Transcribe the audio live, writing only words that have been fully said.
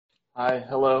Hi,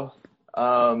 hello.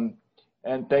 Um,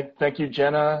 and thank you,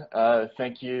 Jenna.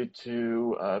 Thank you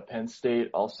to Penn State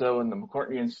also and the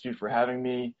McCourtney Institute for having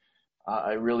me.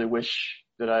 I really wish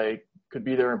that I could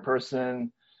be there in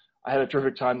person. I had a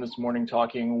terrific time this morning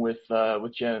talking with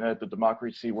Jenna at the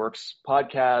Democracy Works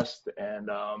podcast, and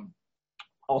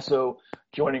also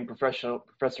joining Professor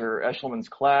Eshelman's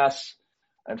class.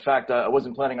 In fact, I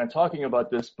wasn't planning on talking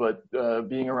about this, but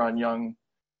being around young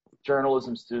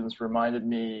journalism students reminded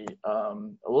me a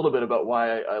little bit about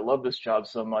why I love this job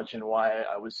so much and why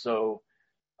I was so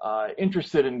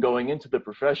interested in going into the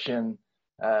profession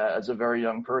as a very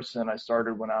young person. I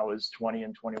started when I was 20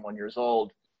 and 21 years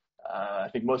old. I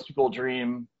think most people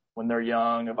dream when they're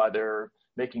young of either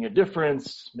making a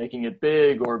difference, making it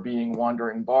big, or being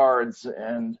wandering bards.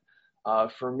 And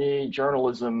for me,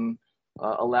 journalism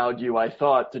allowed you, I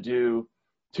thought, to do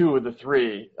two of the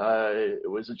three. It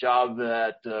was a job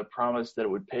that promised that it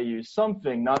would pay you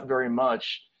something, not very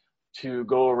much, to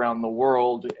go around the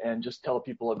world and just tell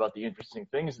people about the interesting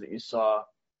things that you saw.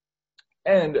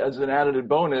 And as an added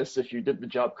bonus, if you did the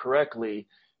job correctly,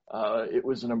 it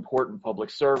was an important public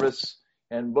service.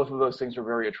 And both of those things were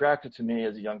very attractive to me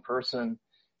as a young person.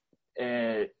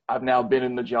 And I've now been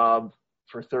in the job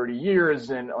for 30 years.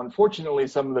 And unfortunately,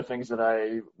 some of the things that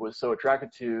I was so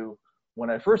attracted to when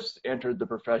I first entered the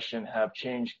profession have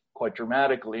changed quite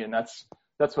dramatically, and that's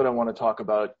what I want to talk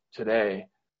about today.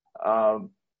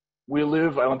 We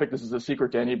live, I don't think this is a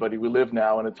secret to anybody, we live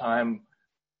now in a time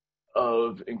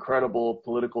of incredible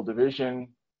political division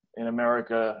in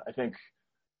America. I think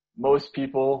most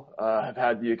people have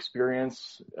had the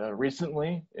experience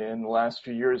recently, in the last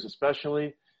few years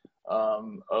especially,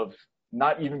 of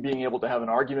not even being able to have an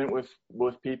argument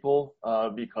with people,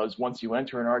 because once you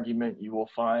enter an argument, you will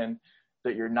find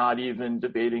that you're not even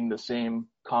debating the same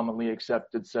commonly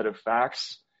accepted set of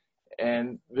facts.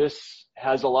 And this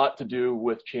has a lot to do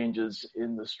with changes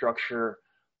in the structure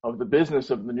of the business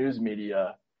of the news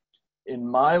media. In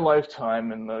my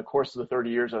lifetime, in the course of the 30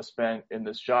 years I spent in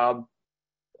this job,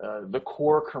 the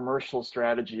core commercial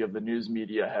strategy of the news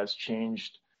media has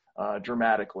changed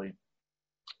dramatically.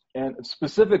 And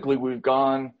specifically, we've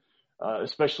gone,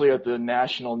 especially at the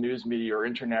national news media or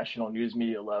international news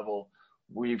media level,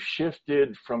 we've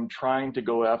shifted from trying to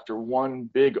go after one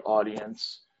big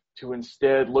audience to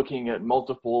instead looking at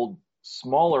multiple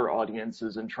smaller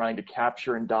audiences and trying to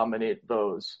capture and dominate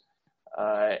those.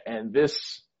 And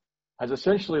this has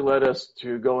essentially led us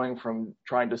to going from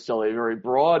trying to sell a very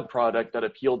broad product that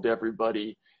appealed to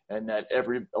everybody and that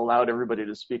allowed everybody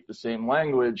to speak the same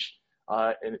language,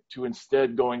 and to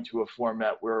instead going to a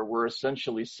format where we're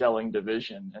essentially selling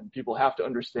division. And people have to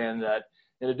understand that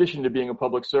in addition to being a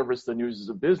public service, the news is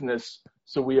a business.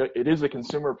 So it is a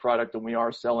consumer product and we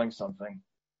are selling something.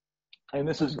 And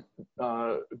this has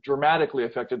dramatically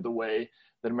affected the way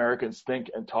that Americans think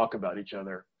and talk about each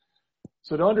other.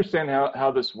 So to understand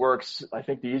how this works, I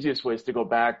think the easiest way is to go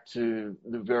back to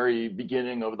the very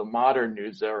beginning of the modern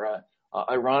news era.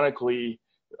 Ironically,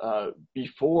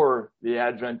 before the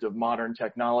advent of modern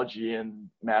technology and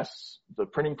the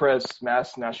printing press,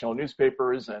 mass national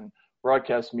newspapers, and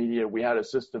broadcast media, we had a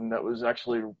system that was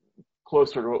actually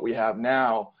closer to what we have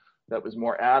now, that was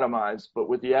more atomized. But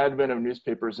with the advent of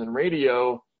newspapers and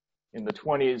radio in the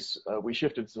 20s, we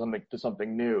shifted to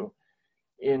something new.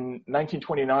 In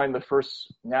 1929, the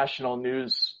first national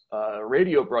news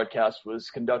radio broadcast was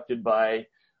conducted by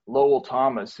Lowell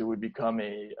Thomas, who would become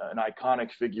an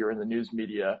iconic figure in the news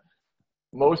media.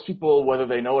 Most people, whether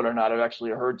they know it or not, have actually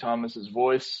heard Thomas's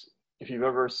voice. If you've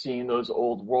ever seen those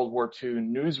old World War II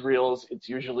newsreels, it's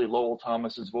usually Lowell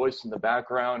Thomas's voice in the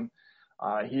background.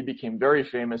 He became very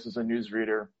famous as a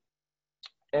newsreader.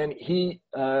 And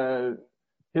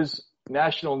his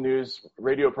national news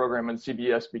radio program on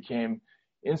CBS became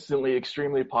instantly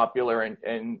extremely popular.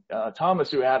 And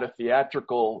Thomas, who had a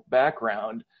theatrical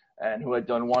background and who had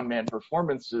done one-man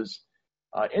performances,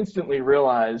 instantly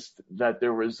realized that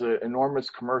there was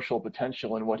enormous commercial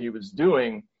potential in what he was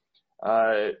doing,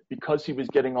 because he was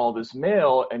getting all this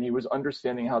mail and he was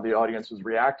understanding how the audience was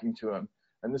reacting to him.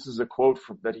 And this is a quote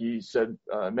that he said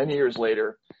many years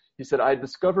later. He said, "I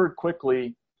discovered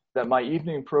quickly that my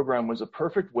evening program was a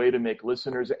perfect way to make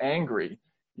listeners angry.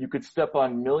 You could step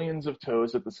on millions of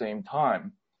toes at the same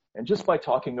time. And just by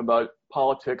talking about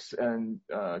politics and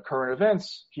current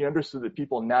events, he understood that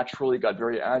people naturally got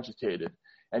very agitated.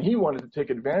 And he wanted to take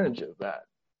advantage of that.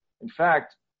 In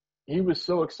fact, he was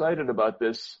so excited about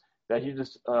this that he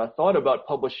just thought about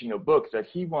publishing a book that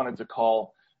he wanted to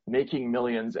call Making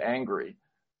Millions Angry.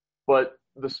 But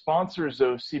the sponsors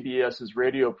of CBS's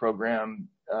radio program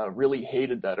really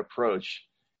hated that approach.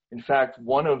 In fact,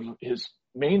 one of his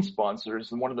main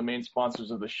sponsors, and one of the main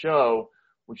sponsors of the show,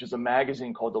 which is a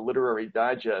magazine called the Literary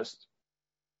Digest,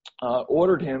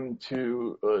 ordered him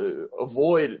to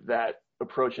avoid that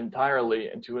approach entirely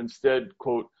and to instead,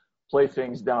 quote, play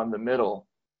things down the middle.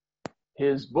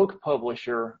 His book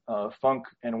publisher, Funk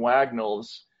and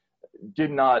Wagnalls,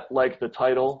 did not like the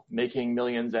title, Making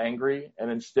Millions Angry, and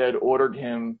instead ordered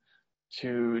him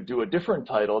to do a different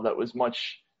title that was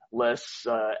much less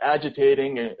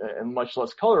agitating and much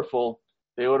less colorful.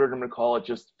 They ordered him to call it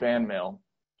just Fan Mail.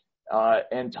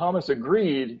 And Thomas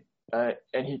agreed,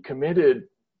 and he committed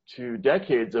to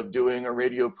decades of doing a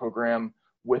radio program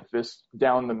with this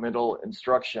down the middle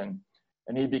instruction.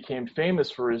 And he became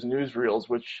famous for his newsreels,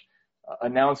 which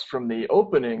announced from the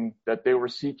opening that they were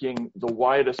seeking the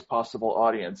widest possible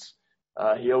audience.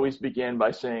 He always began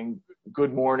by saying,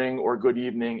 good morning or good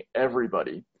evening,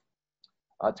 everybody.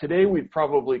 Today, we'd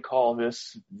probably call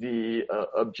this the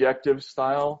objective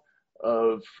style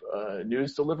of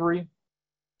news delivery.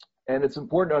 And it's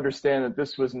important to understand that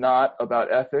this was not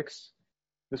about ethics.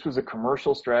 This was a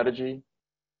commercial strategy.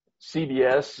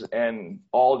 CBS and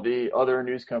all the other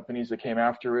news companies that came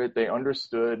after it, they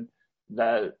understood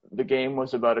that the game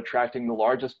was about attracting the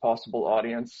largest possible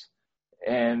audience,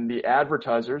 and the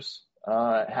advertisers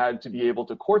had to be able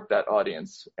to court that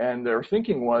audience. And their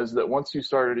thinking was that once you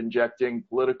started injecting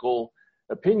political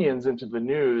opinions into the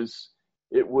news,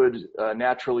 it would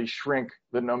naturally shrink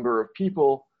the number of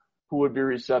people who would be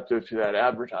receptive to that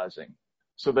advertising.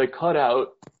 So they cut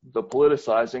out the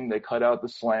politicizing, they cut out the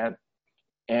slant,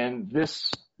 and this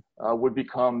would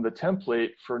become the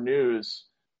template for news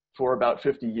for about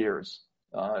 50 years.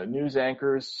 News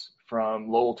anchors from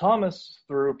Lowell Thomas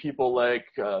through people like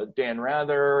Dan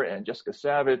Rather and Jessica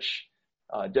Savage,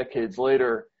 decades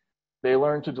later, they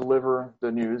learned to deliver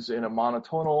the news in a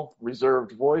monotonal,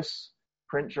 reserved voice.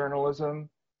 Print journalism,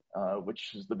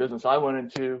 which is the business I went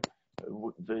into,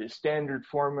 the standard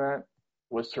format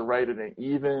was to write in an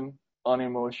even,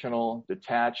 unemotional,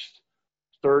 detached,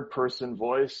 third-person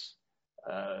voice.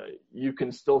 You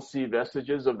can still see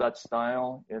vestiges of that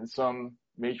style in some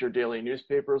major daily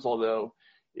newspapers, although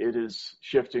it is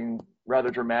shifting rather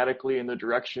dramatically in the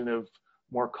direction of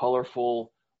more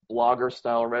colorful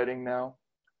blogger-style writing now.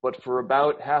 But for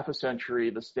about half a century,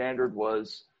 the standard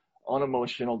was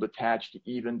unemotional, detached,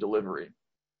 even delivery.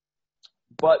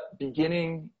 But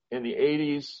beginning in the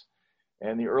 80s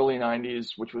and the early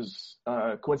 90s, which was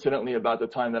coincidentally about the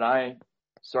time that I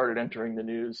started entering the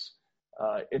news,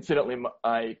 incidentally,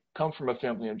 I come from a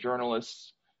family of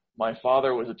journalists. My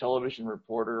father was a television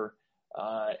reporter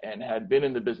and had been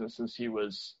in the business since he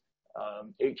was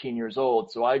 18 years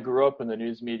old. So I grew up in the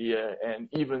news media, and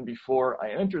even before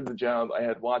I entered the job, I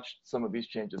had watched some of these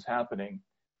changes happening.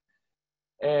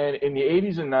 And in the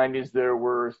 80s and 90s, there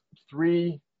were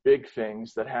three big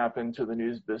things that happened to the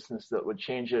news business that would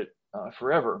change it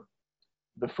forever.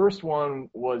 The first one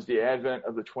was the advent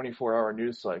of the 24-hour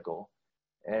news cycle.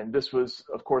 And this was,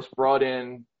 of course, brought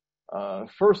in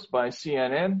first by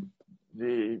CNN.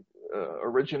 The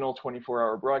original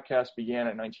 24-hour broadcast began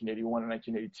in 1981 and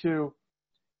 1982.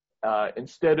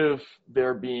 Instead of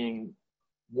there being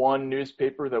one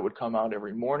newspaper that would come out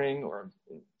every morning, or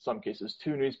in some cases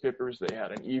two newspapers, they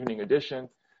had an evening edition,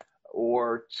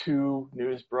 or two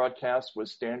news broadcasts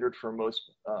was standard for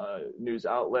most news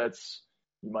outlets.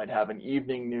 You might have an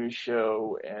evening news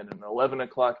show and an 11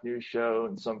 o'clock news show.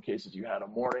 In some cases, you had a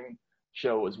morning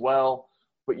show as well,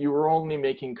 but you were only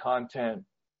making content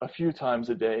a few times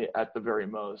a day at the very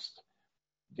most.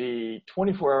 The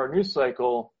 24-hour news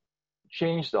cycle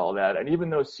changed all that. And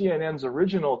even though CNN's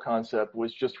original concept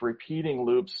was just repeating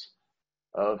loops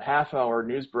of half-hour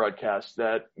news broadcasts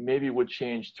that maybe would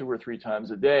change 2 or 3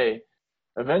 times a day,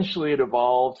 eventually it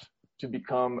evolved to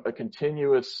become a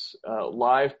continuous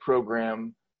live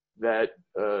program that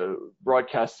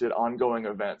broadcasted ongoing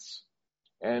events.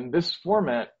 And this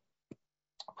format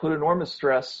put enormous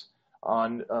stress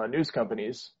on news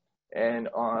companies and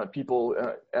on people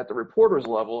at the reporters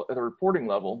level, at the reporting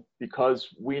level, because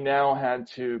we now had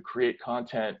to create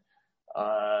content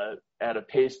at a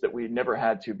pace that we never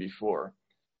had to before.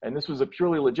 And this was a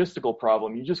purely logistical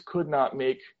problem. You just could not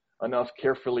make enough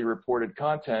carefully reported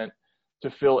content to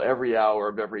fill every hour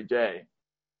of every day.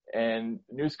 And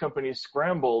news companies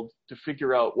scrambled to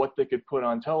figure out what they could put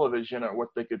on television or what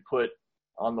they could put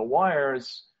on the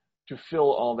wires to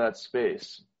fill all that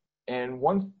space. And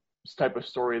one type of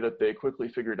story that they quickly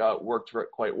figured out worked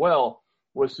quite well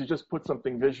was to just put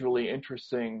something visually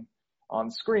interesting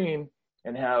on screen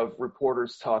and have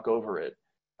reporters talk over it.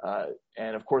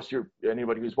 And of course,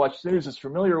 anybody who's watched the news is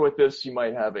familiar with this. You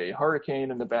might have a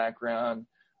hurricane in the background.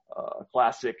 A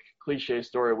classic cliche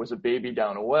story was a baby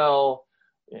down a well.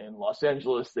 In Los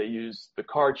Angeles, they used the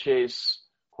car chase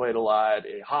quite a lot,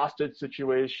 a hostage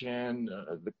situation,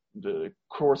 the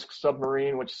Kursk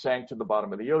submarine, which sank to the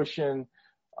bottom of the ocean.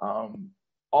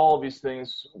 All of these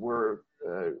things were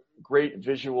great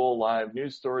visual live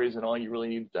news stories, and all you really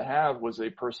needed to have was a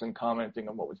person commenting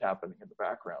on what was happening in the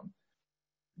background.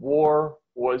 War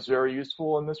was very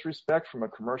useful in this respect from a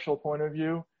commercial point of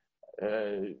view.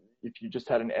 If you just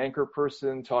had an anchor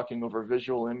person talking over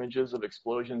visual images of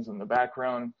explosions in the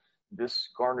background, this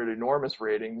garnered enormous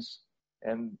ratings.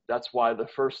 And that's why the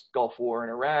first Gulf War in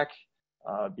Iraq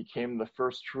became the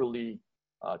first truly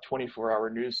 24-hour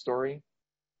news story.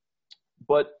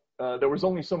 But there was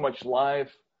only so much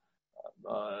live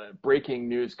breaking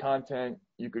news content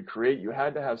you could create. You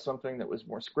had to have something that was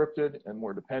more scripted and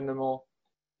more dependable.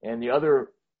 And the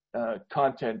other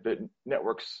content that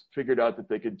networks figured out that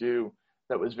they could do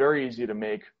that was very easy to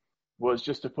make was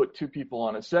just to put two people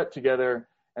on a set together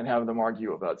and have them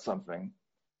argue about something.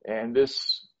 And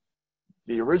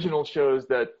the original shows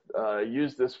that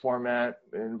used this format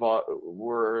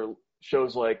were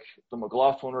shows like The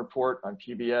McLaughlin Report on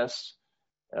PBS,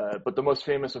 but the most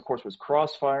famous, of course, was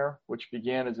Crossfire, which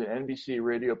began as an NBC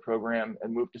radio program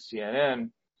and moved to CNN.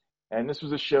 And this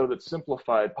was a show that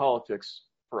simplified politics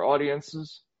for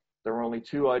audiences. There were only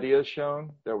two ideas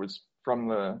shown. There was from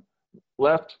the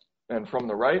left and from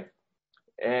the right.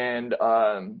 And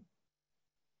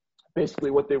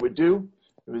basically what they would do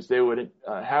was they would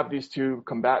have these two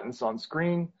combatants on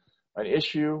screen. An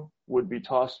issue would be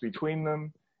tossed between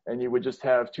them, and you would just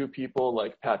have two people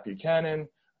like Pat Buchanan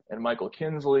and Michael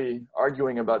Kinsley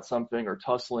arguing about something or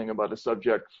tussling about a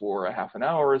subject for a half an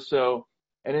hour or so.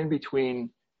 And in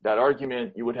between that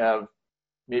argument, you would have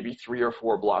maybe 3 or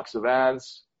 4 blocks of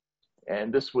ads.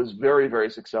 And this was very, very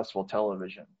successful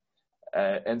television.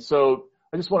 And so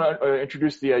I just want to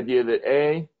introduce the idea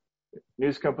that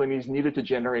news companies needed to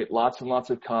generate lots and lots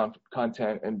of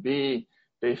content, and B,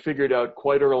 they figured out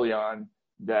quite early on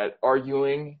that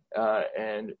arguing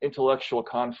and intellectual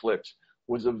conflict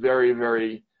was a very,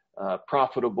 very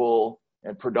profitable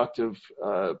and productive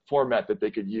format that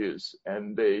they could use.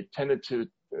 And they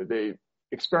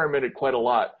experimented quite a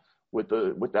lot with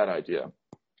that idea.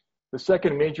 The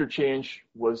second major change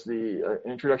was the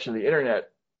introduction of the internet.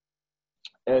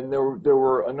 And there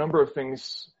were a number of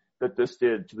things that this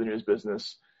did to the news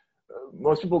business.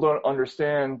 Most people don't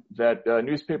understand that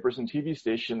newspapers and TV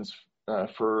stations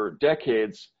for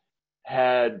decades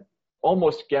had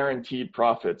almost guaranteed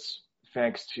profits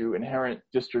thanks to inherent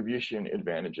distribution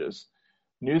advantages.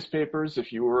 Newspapers,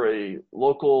 if you were a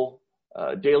local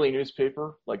daily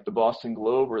newspaper like the Boston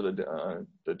Globe or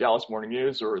the Dallas Morning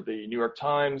News or the New York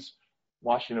Times,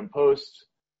 Washington Post,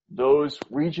 those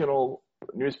regional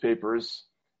newspapers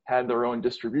had their own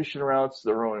distribution routes,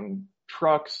 their own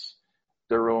trucks,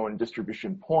 their own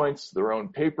distribution points, their own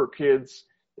paper kids.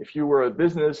 If you were a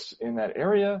business in that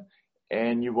area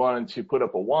and you wanted to put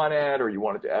up a want ad or you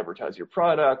wanted to advertise your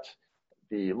product,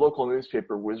 the local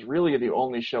newspaper was really the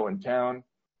only show in town.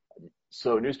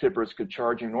 So newspapers could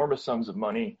charge enormous sums of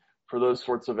money for those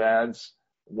sorts of ads.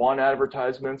 Want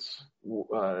advertisements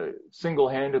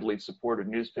single-handedly supported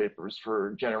newspapers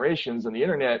for generations, and the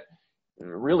internet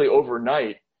really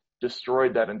overnight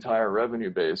destroyed that entire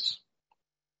revenue base.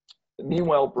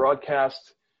 Meanwhile,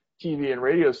 broadcast TV and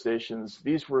radio stations,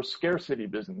 these were scarcity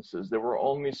businesses. There were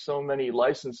only so many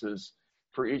licenses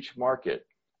for each market.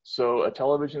 So a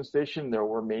television station, there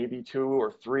were maybe 2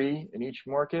 or 3 in each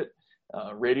market.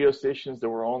 Radio stations, there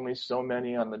were only so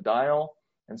many on the dial.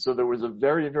 And so there was a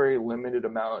very, very limited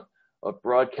amount of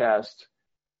broadcast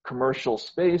commercial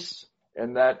space,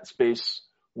 and that space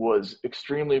was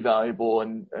extremely valuable,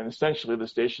 and essentially the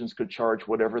stations could charge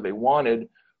whatever they wanted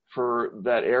for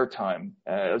that airtime.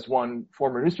 As one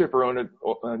former newspaper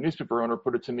owner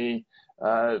put it to me,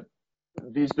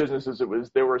 these businesses,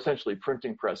 they were essentially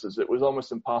printing presses. It was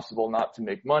almost impossible not to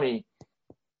make money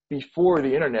before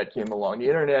the internet came along. The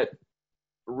internet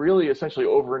really essentially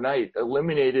overnight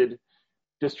eliminated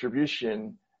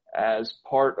distribution as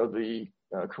part of the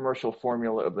commercial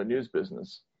formula of the news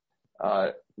business.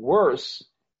 Worse,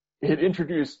 it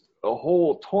introduced a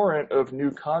whole torrent of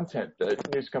new content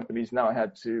that news companies now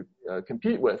had to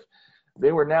compete with.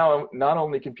 They were now not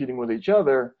only competing with each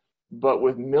other, but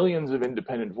with millions of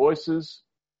independent voices.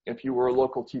 If you were a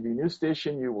local TV news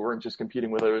station, you weren't just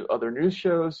competing with other news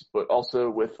shows, but also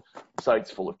with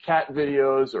sites full of cat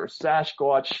videos or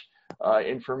Sasquatch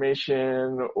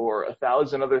information or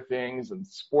 1,000 other things, and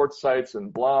sports sites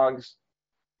and blogs.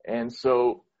 And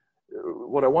so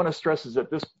what I want to stress is that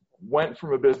this went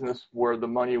from a business where the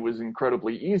money was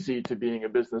incredibly easy to being a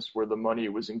business where the money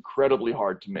was incredibly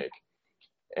hard to make.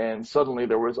 And suddenly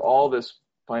there was all this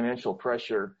financial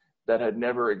pressure that had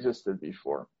never existed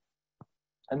before.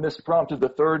 And this prompted the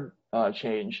third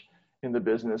change in the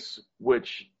business, which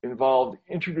involved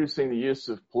introducing the use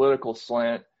of political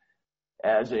slant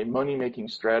as a money-making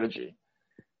strategy.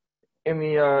 In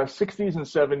the 60s and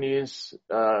 70s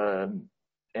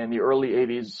and the early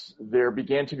 80s, there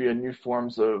began to be new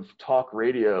forms of talk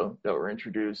radio that were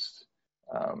introduced.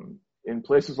 In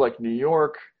places like New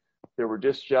York, there were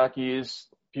disc jockeys,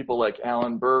 people like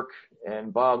Alan Burke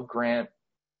and Bob Grant,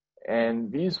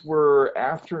 and these were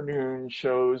afternoon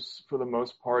shows for the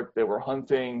most part. They were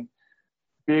hunting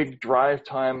big drive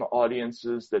time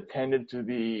audiences that tended to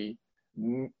be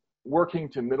working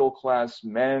to middle class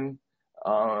men,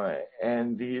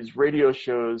 and these radio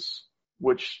shows,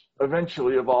 which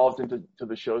eventually evolved into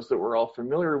the shows that we're all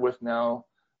familiar with now,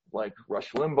 like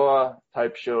Rush Limbaugh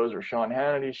type shows or Sean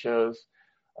Hannity shows.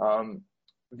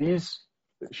 These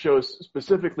shows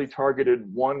specifically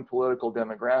targeted one political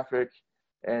demographic,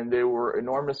 and they were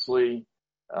enormously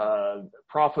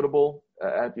profitable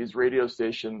at these radio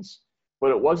stations.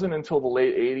 But it wasn't until the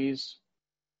late 80s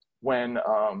when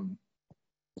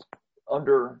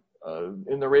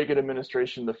in the Reagan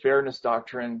administration, the Fairness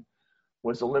Doctrine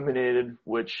was eliminated,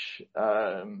 which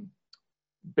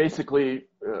basically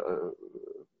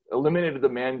eliminated the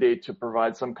mandate to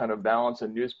provide some kind of balance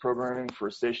in news programming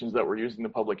for stations that were using the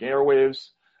public airwaves.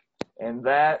 And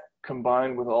that,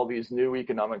 combined with all these new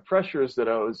economic pressures that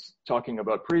I was talking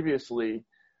about previously,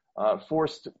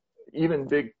 forced even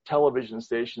big television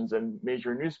stations and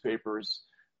major newspapers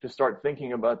to start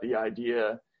thinking about the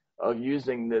idea of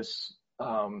using this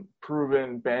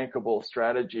proven, bankable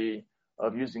strategy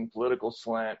of using political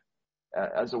slant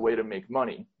as a way to make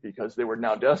money, because they were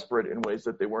now desperate in ways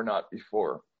that they were not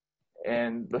before.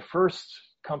 And the first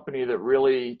company that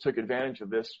really took advantage of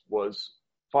this was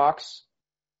Fox.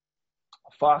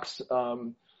 Fox,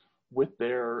 with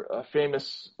their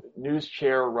famous news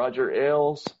chair, Roger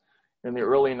Ailes, in the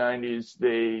early 90s,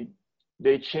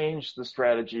 they changed the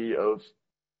strategy of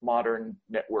modern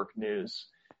network news.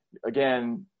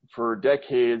 Again, for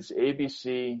decades,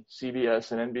 ABC,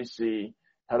 CBS, and NBC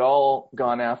had all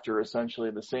gone after essentially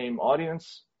the same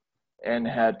audience and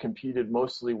had competed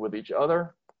mostly with each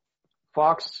other.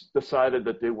 Fox decided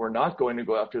that they were not going to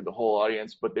go after the whole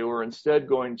audience, but they were instead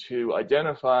going to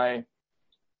identify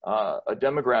a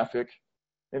demographic,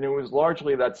 and it was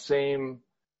largely that same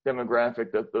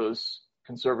demographic that those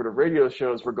conservative radio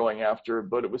shows were going after,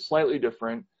 but it was slightly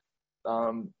different.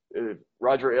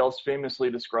 Roger Ailes famously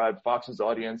described Fox's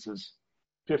audience as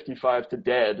 55 to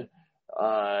dead,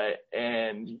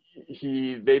 and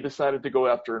they decided to go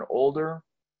after an older,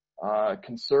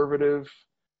 conservative,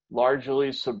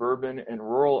 largely suburban and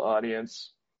rural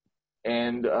audience,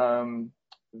 and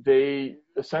they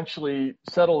essentially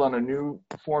settled on a new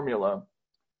formula.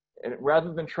 And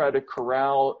rather than try to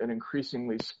corral an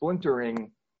increasingly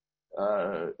splintering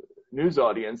news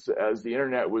audience as the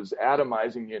internet was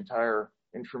atomizing the entire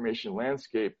information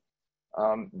landscape,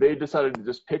 they decided to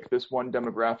just pick this one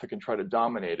demographic and try to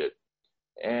dominate it.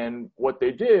 And what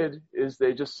they did is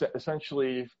they just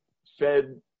essentially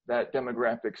fed that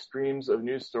demographic streams of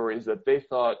news stories that they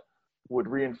thought would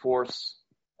reinforce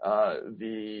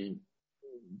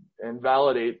and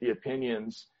validate the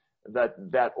opinions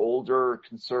that older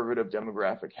conservative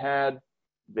demographic had.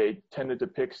 They tended to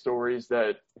pick stories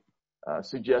that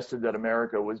suggested that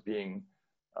America was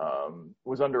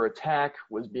under attack,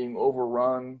 was being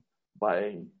overrun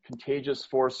by contagious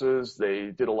forces.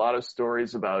 They did a lot of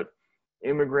stories about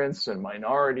immigrants and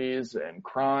minorities and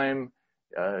crime.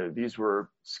 These were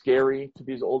scary to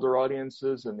these older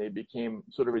audiences, and they became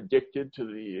sort of addicted to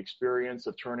the experience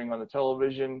of turning on the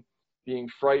television, being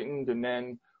frightened, and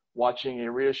then watching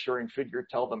a reassuring figure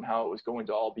tell them how it was going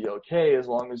to all be okay as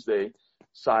long as they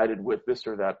sided with this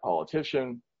or that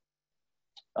politician.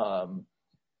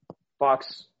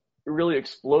 Fox really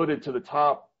exploded to the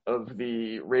top of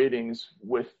the ratings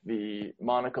with the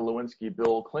Monica Lewinsky,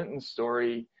 Bill Clinton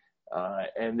story,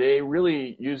 and they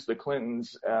really used the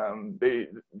Clintons.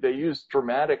 They used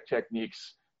dramatic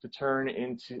techniques to turn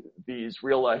into these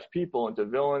real life people into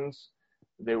villains.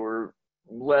 They were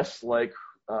less like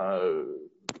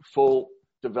full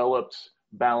developed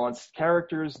balanced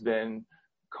characters than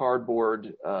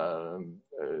cardboard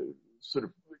sort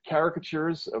of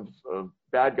caricatures of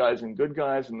bad guys and good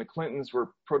guys. And the Clintons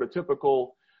were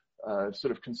prototypical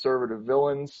sort of conservative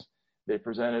villains. They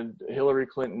presented Hillary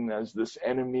Clinton as this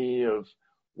enemy of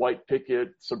white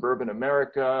picket suburban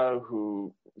America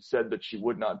who said that she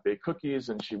would not bake cookies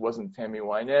and she wasn't Tammy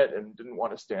Wynette and didn't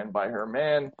want to stand by her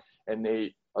man. And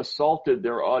they assaulted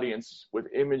their audience with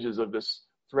images of this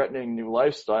threatening new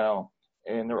lifestyle,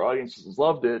 and their audiences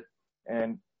loved it.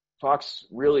 And Fox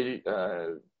really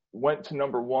went to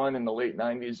number one in the late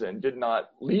 90s and did not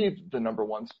leave the number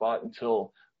one spot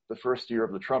until the first year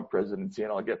of the Trump presidency,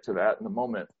 and I'll get to that in a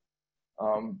moment.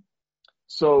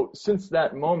 So since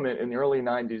that moment in the early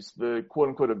 90s, the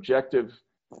quote-unquote objective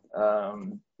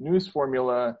news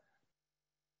formula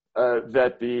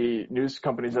that the news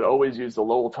companies had always used, the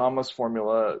Lowell-Thomas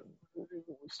formula,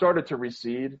 started to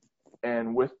recede.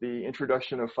 And with the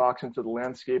introduction of Fox into the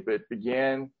landscape, it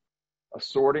began a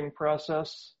sorting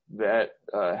process that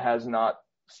has not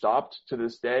stopped to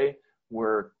this day,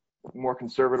 where more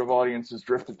conservative audiences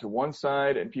drifted to one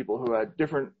side and people who had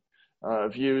different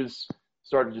views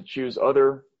started to choose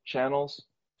other channels.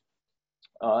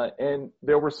 And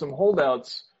there were some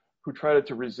holdouts who tried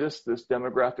to resist this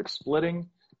demographic splitting,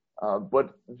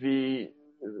 but the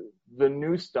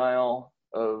new style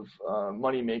of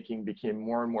money making became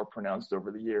more and more pronounced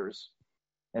over the years.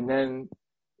 And then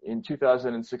in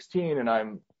 2016, and I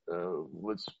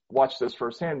was watched this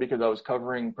firsthand because I was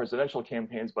covering presidential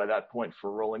campaigns by that point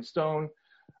for Rolling Stone.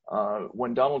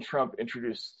 When Donald Trump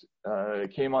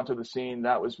came onto the scene,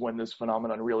 that was when this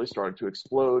phenomenon really started to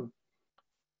explode.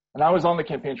 And I was on the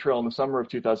campaign trail in the summer of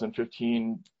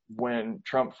 2015 when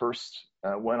Trump first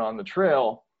went on the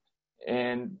trail.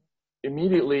 And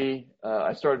immediately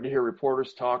I started to hear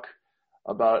reporters talk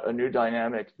about a new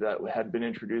dynamic that had been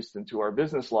introduced into our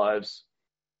business lives.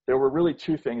 There were really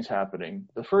two things happening.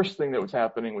 The first thing that was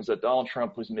happening was that Donald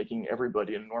Trump was making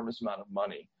everybody an enormous amount of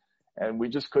money. And we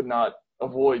just could not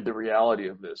avoid the reality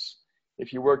of this.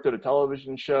 If you worked at a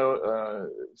television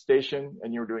station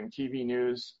and you were doing TV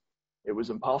news, it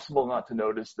was impossible not to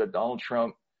notice that Donald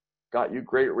Trump got you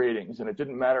great ratings. And it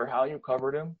didn't matter how you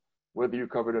covered him, whether you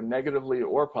covered him negatively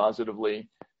or positively,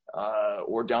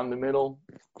 or down the middle,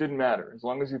 didn't matter. As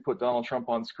long as you put Donald Trump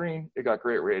on screen, it got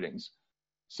great ratings.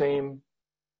 Same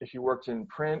if you worked in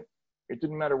print, it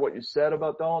didn't matter what you said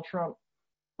about Donald Trump,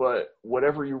 but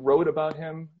whatever you wrote about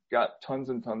him got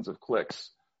tons and tons of clicks.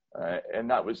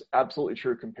 And that was absolutely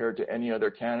true compared to any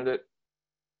other candidate.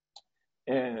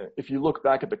 And if you look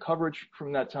back at the coverage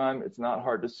from that time, it's not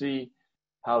hard to see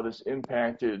how this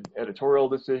impacted editorial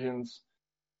decisions.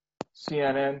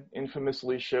 CNN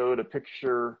infamously showed a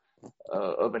picture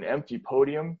of an empty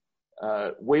podium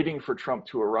waiting for Trump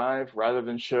to arrive rather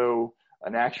than show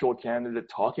an actual candidate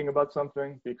talking about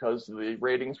something, because the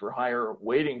ratings were higher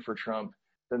waiting for Trump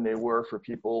than they were for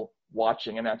people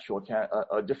watching an actual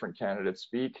a different candidate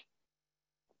speak.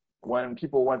 When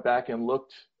people went back and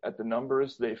looked at the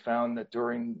numbers, they found that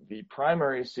during the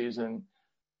primary season,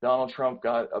 Donald Trump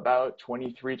got about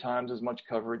 23 times as much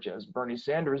coverage as Bernie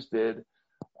Sanders did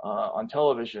on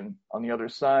television on the other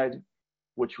side,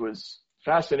 which was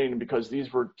fascinating because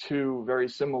these were two very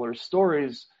similar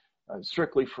stories.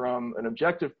 Strictly from an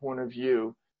objective point of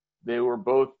view, they were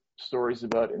both stories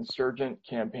about insurgent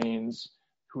campaigns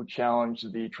who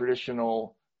challenged the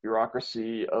traditional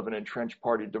bureaucracy of an entrenched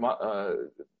party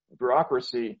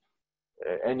bureaucracy,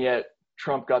 and yet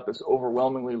Trump got this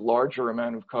overwhelmingly larger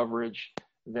amount of coverage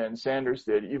than Sanders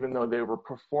did, even though they were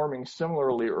performing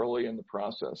similarly early in the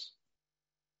process.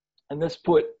 And this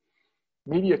put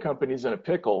media companies in a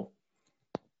pickle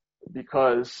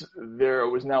because there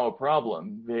was now a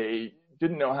problem. They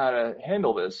didn't know how to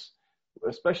handle this,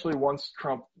 especially once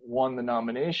Trump won the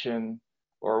nomination,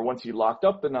 or once he locked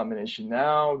up the nomination.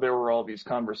 Now there were all these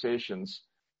conversations.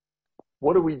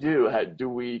 What do we do? Do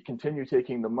we continue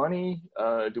taking the money?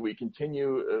 Do we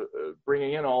continue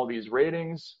bringing in all these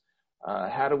ratings?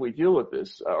 How do we deal with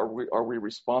this? Are we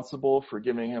responsible for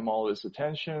giving him all this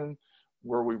attention?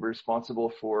 Were we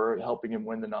responsible for helping him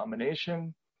win the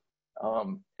nomination?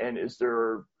 And is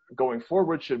there, going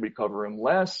forward, should we cover him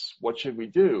less? What should we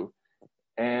do?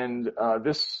 And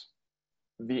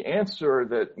the answer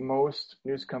that most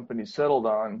news companies settled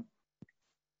on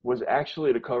was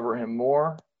actually to cover him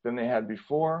more than they had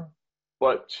before,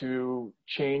 but to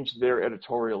change their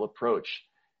editorial approach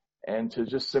and to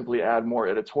just simply add more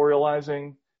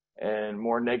editorializing and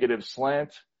more negative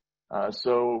slant.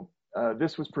 So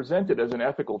this was presented as an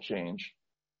ethical change.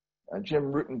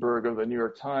 Jim Rutenberg of the New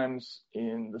York Times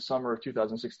in the summer of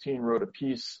 2016 wrote a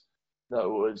piece that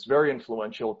was very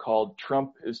influential called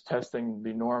 "Trump is Testing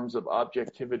the Norms of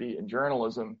Objectivity in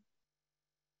Journalism."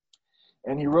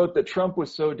 And he wrote that Trump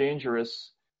was so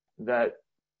dangerous that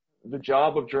the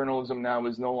job of journalism now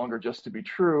is no longer just to be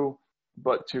true,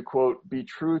 but to, quote, be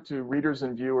true to readers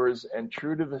and viewers and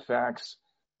true to the facts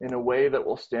in a way that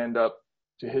will stand up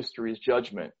to history's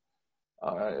judgment.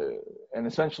 And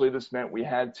essentially this meant we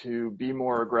had to be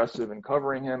more aggressive in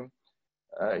covering him.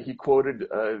 He quoted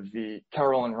the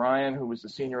Carolyn Ryan, who was the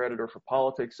senior editor for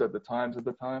politics at the Times at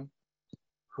the time,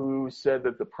 who said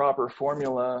that the proper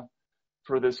formula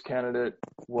for this candidate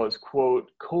was,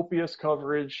 quote, copious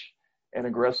coverage and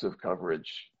aggressive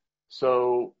coverage.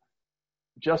 So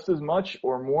just as much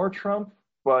or more Trump,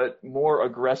 but more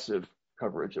aggressive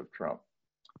coverage of Trump.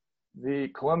 The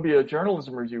Columbia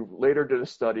Journalism Review later did a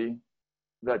study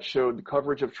that showed the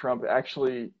coverage of Trump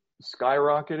actually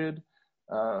skyrocketed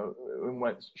and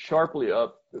went sharply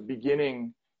up,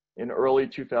 beginning in early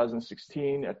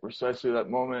 2016 at precisely that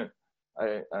moment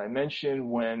I mentioned,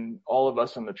 when all of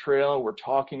us on the trail were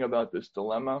talking about this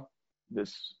dilemma. It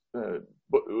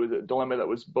was a dilemma that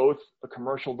was both a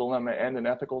commercial dilemma and an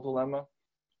ethical dilemma.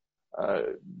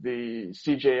 The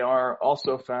CJR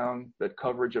also found that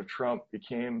coverage of Trump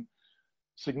became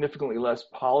significantly less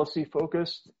policy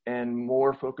focused and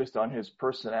more focused on his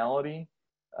personality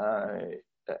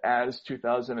as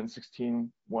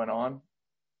 2016 went on.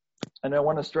 And I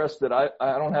want to stress that I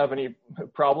don't have any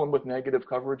problem with negative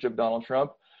coverage of Donald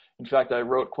Trump. In fact, I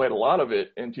wrote quite a lot of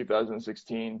it in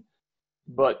 2016,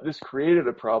 but this created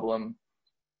a problem.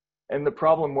 And the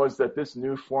problem was that this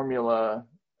new formula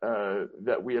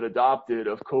that we had adopted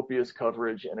of copious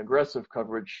coverage and aggressive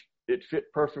coverage, it fit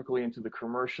perfectly into the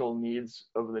commercial needs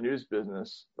of the news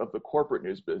business, of the corporate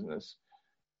news business.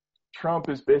 Trump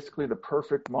is basically the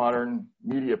perfect modern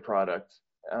media product.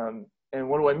 And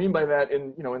what do I mean by that?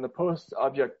 In the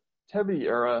post-objectivity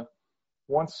era,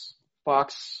 once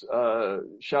Fox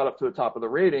shot up to the top of the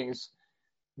ratings,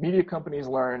 media companies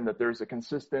learned that there's a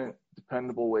consistent,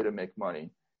 dependable way to make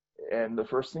money. And the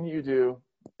first thing you do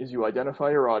is you identify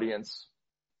your audience,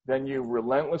 then you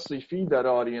relentlessly feed that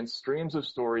audience streams of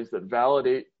stories that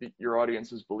validate your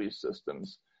audience's belief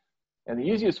systems. And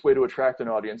the easiest way to attract an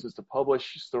audience is to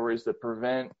publish stories that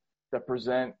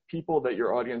present people that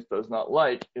your audience does not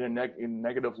like in a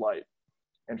negative light.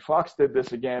 And Fox did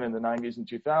this again in the 90s and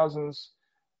 2000s,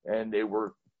 and they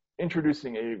were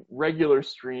introducing a regular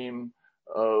stream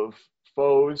of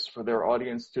foes for their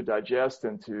audience to digest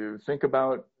and to think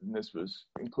about. And this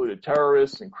included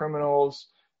terrorists and criminals.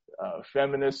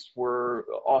 Feminists were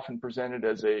often presented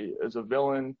as a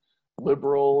villain.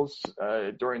 Liberals,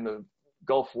 during the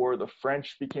Gulf War, the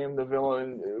French became the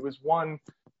villain. It was one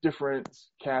different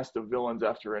cast of villains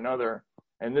after another.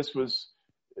 And this was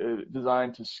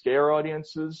designed to scare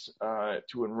audiences,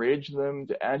 to enrage them,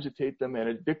 to agitate them, and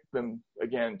addict them,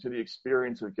 again, to the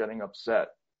experience of getting upset.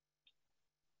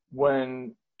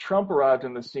 When Trump arrived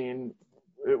on the scene,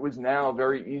 it was now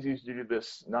very easy to do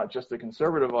this, not just to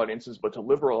conservative audiences, but to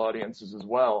liberal audiences as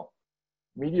well.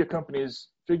 Media companies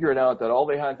figured out that all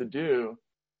they had to do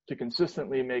to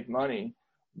consistently make money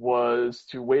was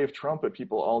to wave Trump at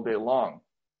people all day long.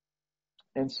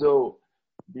 And so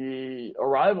the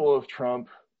arrival of Trump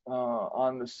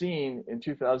on the scene in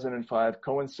 2005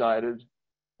 coincided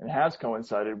and has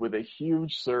coincided with a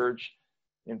huge surge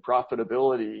in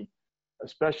profitability,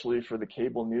 especially for the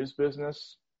cable news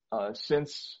business.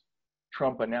 Since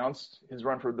Trump announced his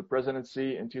run for the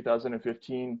presidency in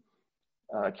 2015,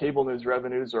 cable news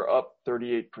revenues are up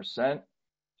 38%.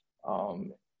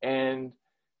 And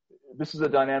this is a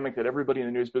dynamic that everybody in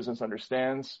the news business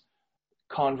understands.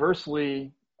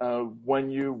 Conversely,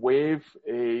 when you wave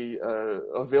a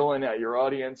villain at your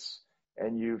audience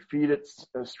and you feed it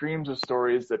streams of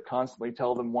stories that constantly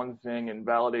tell them one thing and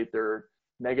validate their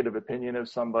negative opinion of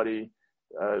somebody,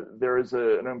 there is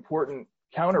an important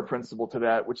counter principle to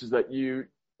that, which is that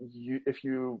if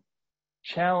you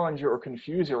challenge or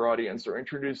confuse your audience or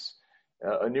introduce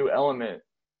a new element,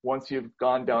 once you've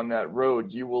gone down that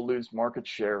road, you will lose market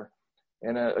share.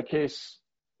 And a case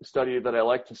study that I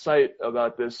like to cite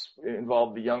about this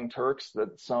involved the Young Turks,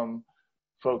 that some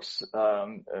folks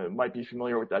might be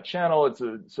familiar with that channel. It's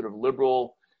a sort of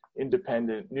liberal,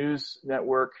 independent news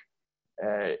network.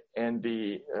 And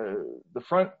the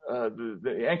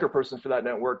anchor person for that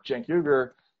network, Cenk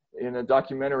Uygur, in a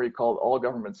documentary called All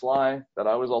Governments Lie, that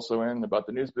I was also in, about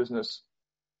the news business,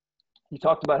 he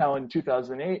talked about how in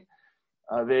 2008,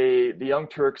 the Young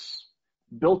Turks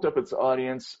built up its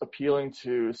audience appealing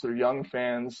to sort of young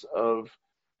fans of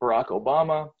Barack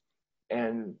Obama,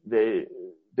 and they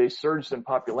surged in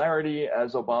popularity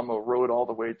as Obama rode all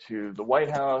the way to the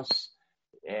White House,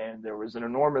 and there was an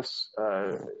enormous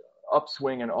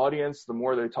upswing in audience the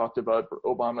more they talked about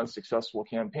Obama's successful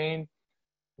campaign.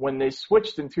 When they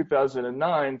switched in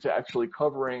 2009 to actually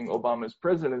covering Obama's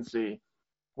presidency,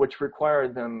 which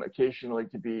required them occasionally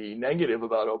to be negative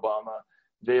about Obama,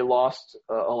 they lost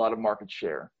a lot of market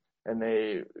share. And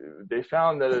they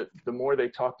found that the more they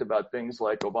talked about things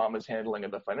like Obama's handling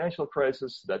of the financial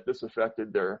crisis, that this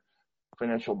affected their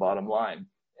financial bottom line.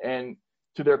 And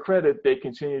to their credit, they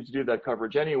continued to do that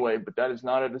coverage anyway, but that is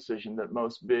not a decision that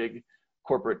most big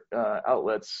corporate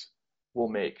outlets will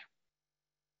make.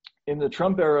 In the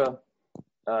Trump era,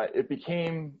 it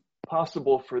became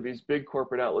possible for these big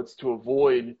corporate outlets to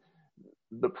avoid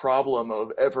the problem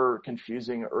of ever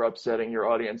confusing or upsetting your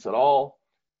audience at all.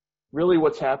 Really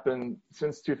what's happened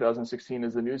since 2016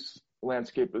 is the news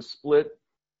landscape is split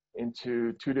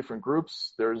into two different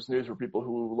groups. There's news for people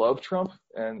who love Trump,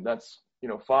 and that's,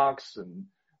 Fox and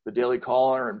the Daily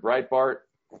Caller and Breitbart.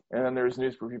 And then there's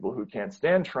news for people who can't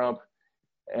stand Trump,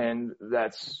 and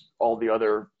that's all the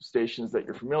other stations that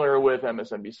you're familiar with,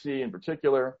 MSNBC in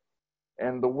particular.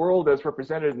 And the world as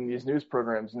represented in these news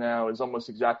programs now is almost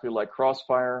exactly like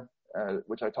Crossfire,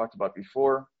 which I talked about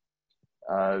before.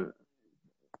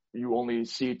 You only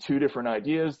see two different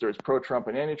ideas. There's pro-Trump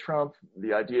and anti-Trump.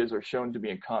 The ideas are shown to be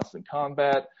in constant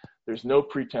combat. There's no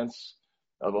pretense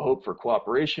of a hope for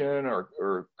cooperation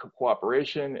or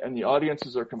cooperation, and the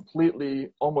audiences are completely,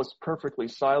 almost perfectly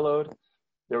siloed.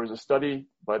 There was a study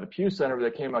by the Pew Center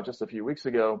that came out just a few weeks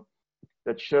ago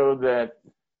that showed that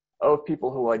of people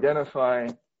who identify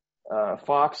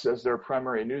Fox as their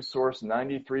primary news source,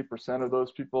 93% of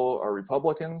those people are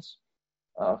Republicans.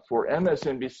 For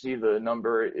MSNBC, the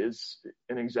number is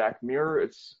an exact mirror.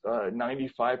 It's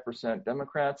 95%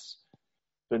 Democrats.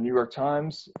 The New York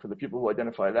Times, for the people who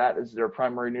identify that as their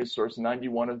primary news source,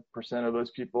 91% of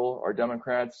those people are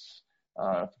Democrats.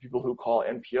 For people who call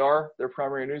NPR their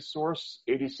primary news source,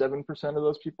 87% of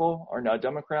those people are now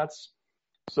Democrats.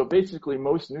 So basically,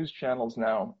 most news channels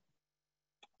now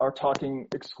are talking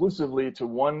exclusively to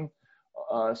one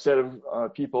set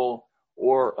of people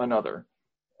or another.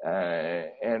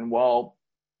 And while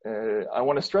I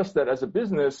want to stress that as a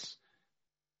business,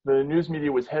 the news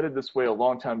media was headed this way a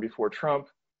long time before Trump,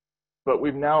 but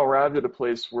we've now arrived at a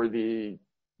place where the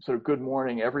sort of good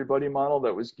morning everybody model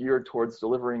that was geared towards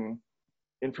delivering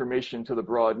information to the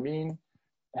broad mean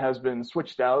has been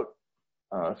switched out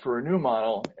for a new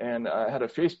model. And I had a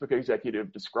Facebook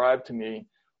executive describe to me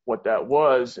what that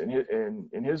was.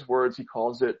 In his words, he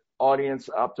calls it audience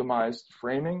optimized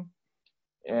framing,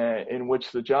 in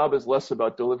which the job is less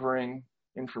about delivering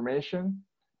information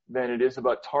than it is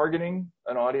about targeting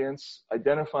an audience,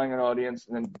 identifying an audience,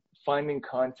 and then finding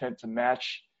content to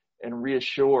match and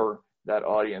reassure that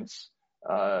audience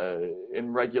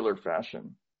in regular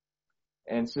fashion.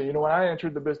 And so, when I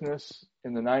entered the business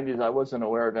in the 90s, I wasn't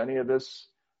aware of any of this.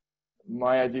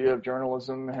 My idea of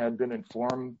journalism had been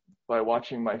informed by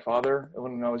watching my father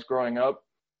when I was growing up,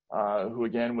 who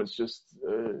again was just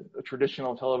a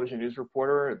traditional television news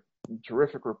reporter, a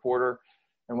terrific reporter.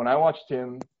 And when I watched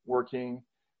him working,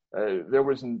 there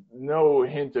was no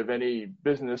hint of any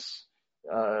business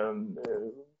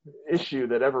issue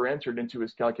that ever entered into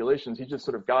his calculations. He just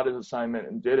sort of got his assignment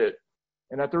and did it.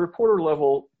 And at the reporter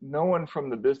level, no one from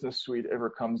the business suite ever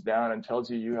comes down and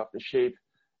tells you you have to shape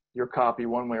your copy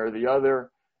one way or the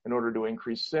other in order to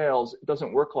increase sales. It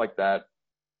doesn't work like that.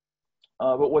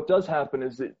 But what does happen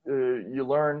is that you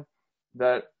learn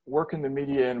that work in the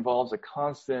media involves a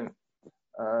constant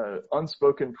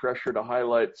unspoken pressure to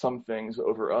highlight some things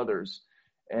over others.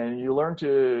 And you learn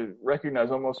to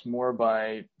recognize almost more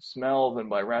by smell than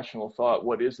by rational thought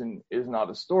what is not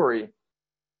a story.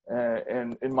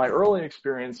 And in my early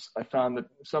experience, I found that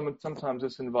sometimes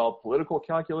this involved political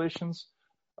calculations.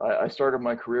 I started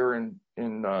my career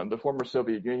in the former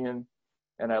Soviet Union,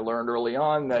 and I learned early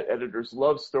on that editors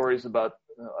love stories about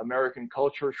American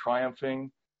culture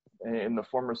triumphing in the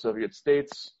former Soviet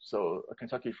states. So a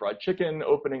Kentucky Fried Chicken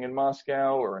opening in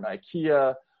Moscow, or an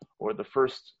IKEA, or the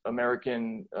first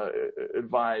American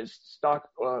advised stock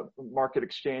market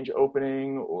exchange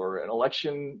opening, or an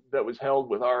election that was held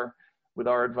with our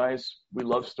advice. We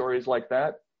love stories like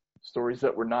that, stories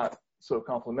that were not so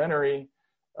complimentary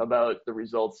about the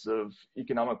results of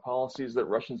economic policies that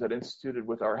Russians had instituted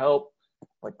with our help,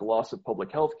 like the loss of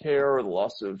public health care or the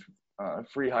loss of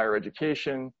free higher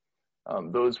education.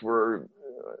 Those were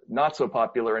not so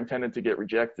popular and tended to get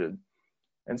rejected.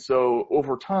 And so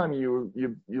over time, you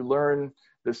learn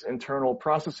this internal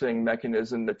processing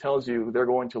mechanism that tells you they're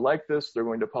going to like this, they're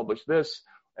going to publish this,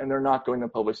 and they're not going to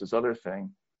publish this other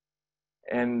thing.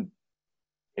 And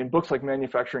in books like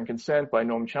Manufacturing Consent by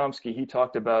Noam Chomsky, he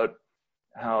talked about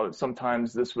how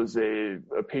sometimes this was a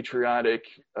patriotic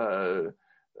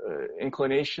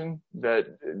inclination that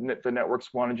the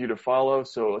networks wanted you to follow.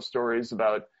 So a story is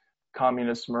about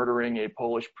communists murdering a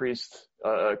Polish priest,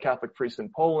 a Catholic priest in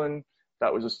Poland.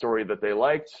 That was a story that they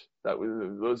liked. That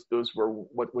was those were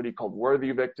what he called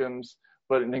worthy victims.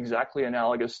 But an exactly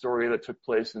analogous story that took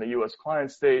place in a U.S.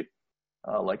 client state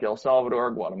like El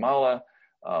Salvador, Guatemala,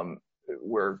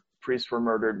 where priests were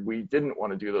murdered, we didn't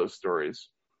want to do those stories.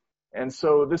 And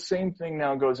so the same thing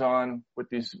now goes on with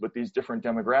these different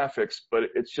demographics, but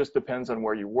it just depends on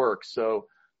where you work. So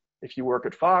if you work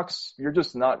at Fox, you're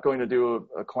just not going to do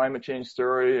a climate change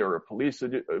story or a police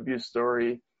abuse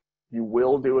story. You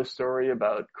will do a story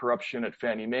about corruption at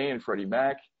Fannie Mae and Freddie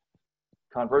Mac.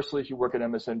 Conversely, if you work at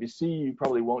MSNBC, you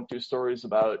probably won't do stories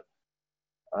about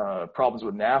problems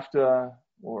with NAFTA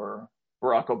or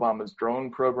Barack Obama's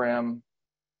drone program.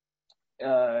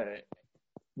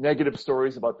 Negative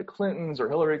stories about the Clintons or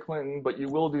Hillary Clinton, but you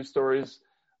will do stories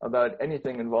about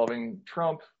anything involving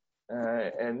Trump.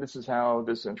 And this is how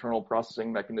this internal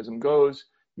processing mechanism goes.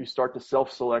 You start to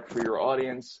self-select for your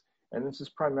audience. And this is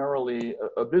primarily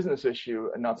a business issue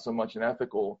and not so much an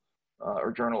ethical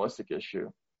or journalistic issue.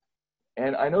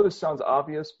 And I know this sounds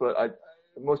obvious, but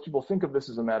most people think of this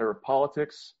as a matter of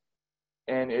politics.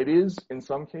 And it is in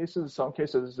some cases. Some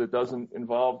cases it doesn't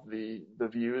involve the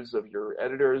views of your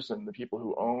editors and the people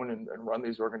who own and run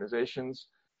these organizations,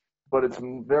 but it's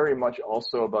very much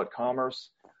also about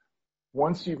commerce.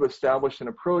 Once you've established an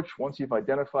approach, once you've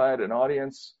identified an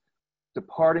audience,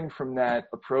 departing from that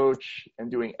approach and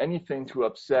doing anything to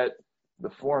upset the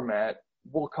format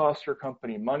will cost your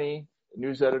company money.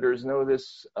 News editors know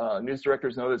this, news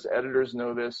directors know this, editors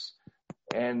know this,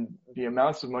 and the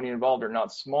amounts of money involved are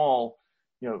not small.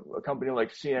 You know, a company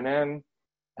like CNN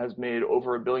has made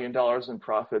over $1 billion in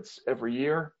profits every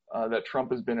year that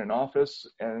Trump has been in office,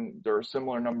 and there are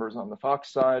similar numbers on the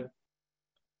Fox side.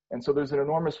 And so there's an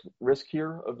enormous risk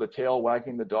here of the tail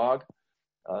wagging the dog.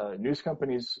 News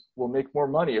companies will make more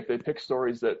money if they pick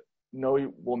stories that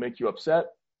will make you upset,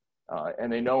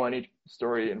 and they know any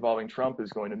story involving Trump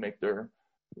is going to make their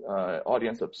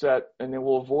audience upset, and they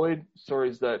will avoid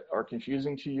stories that are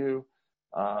confusing to you.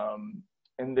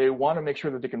 And they want to make sure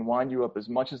that they can wind you up as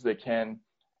much as they can,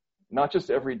 not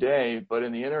just every day, but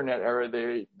in the internet era,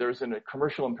 there's a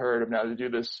commercial imperative now to do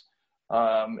this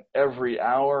every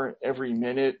hour, every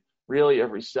minute, really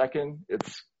every second.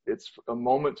 It's a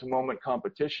moment-to-moment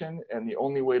competition, and the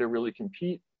only way to really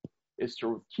compete is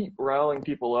to keep riling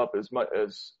people up as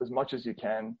much as you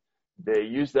can. They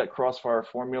use that crossfire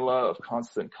formula of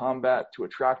constant combat to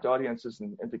attract audiences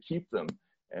and to keep them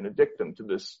and addict them to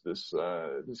this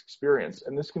experience.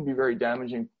 And this can be very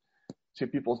damaging to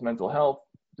people's mental health,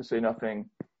 to say nothing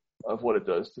of what it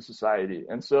does to society.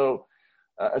 And so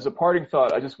as a parting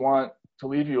thought, I just want to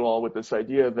leave you all with this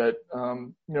idea that,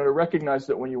 to recognize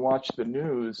that when you watch the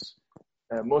news,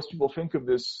 most people think of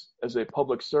this as a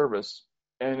public service.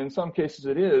 And in some cases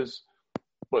it is,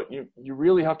 but you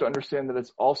really have to understand that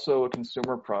it's also a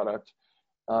consumer product,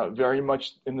 very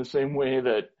much in the same way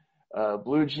that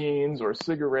blue jeans or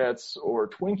cigarettes or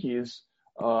Twinkies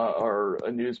are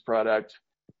a news product.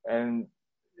 And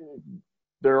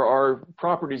there are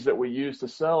properties that we use to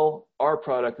sell our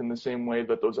product in the same way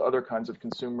that those other kinds of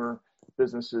consumer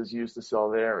businesses use to sell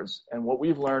theirs. And what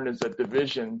we've learned is that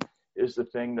division is the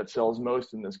thing that sells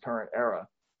most in this current era.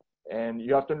 And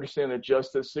you have to understand that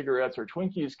just as cigarettes or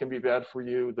Twinkies can be bad for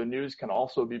you, the news can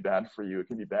also be bad for you. It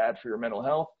can be bad for your mental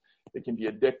health. It can be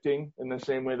addicting in the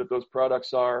same way that those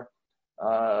products are.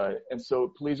 And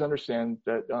so please understand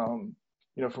that,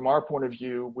 from our point of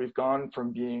view, we've gone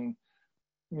from being,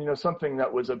 something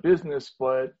that was a business,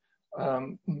 but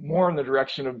more in the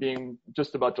direction of being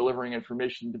just about delivering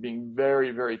information to being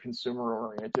very, very consumer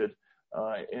oriented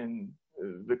in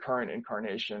the current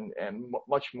incarnation, and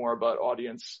much more about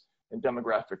audience and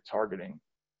demographic targeting.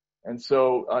 And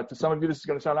so to some of you, this is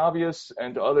going to sound obvious,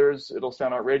 and to others, it'll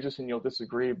sound outrageous and you'll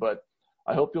disagree, but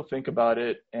I hope you'll think about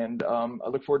it. And I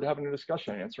look forward to having a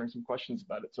discussion and answering some questions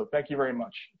about it. So thank you very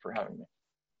much for having me.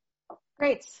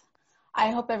 Great.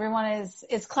 I hope everyone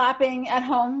is clapping at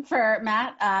home for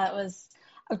Matt. It was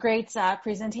a great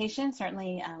presentation.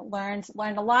 Certainly learned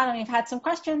a lot, and we've had some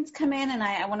questions come in, and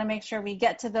I want to make sure we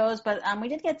get to those. But we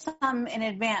did get some in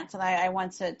advance that I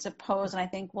want to pose, and I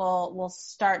think we'll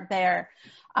start there.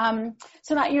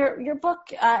 So Matt, your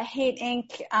book Hate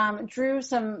Inc. Drew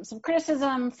some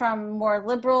criticism from more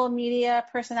liberal media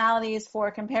personalities for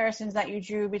comparisons that you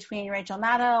drew between Rachel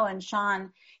Maddow and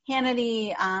Sean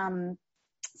Hannity.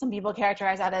 Some people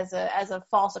characterize that as a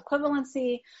false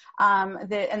equivalency.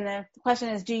 The question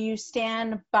is, do you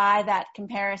stand by that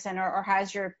comparison, or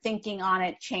has your thinking on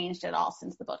it changed at all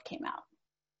since the book came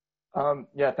out?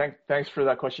 Thanks for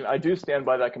that question. I do stand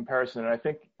by that comparison, and I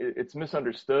think it's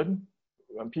misunderstood.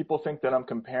 When people think that I'm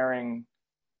comparing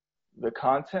the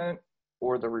content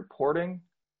or the reporting,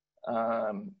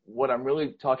 what I'm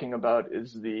really talking about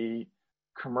is the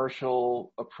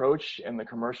commercial approach and the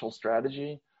commercial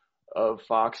strategy of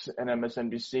Fox and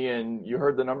MSNBC. And you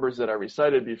heard the numbers that I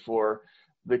recited before.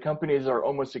 The companies are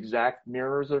almost exact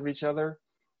mirrors of each other.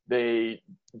 They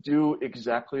do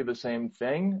exactly the same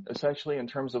thing, essentially, in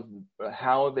terms of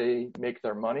how they make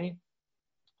their money.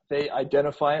 They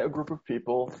identify a group of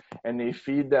people and they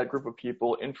feed that group of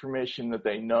people information that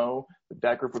they know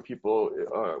that group of people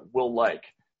will like.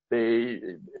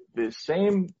 The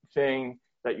same thing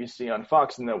that you see on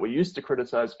Fox and that we used to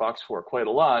criticize Fox for quite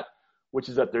a lot, which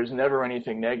is that there's never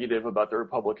anything negative about the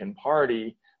Republican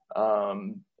Party.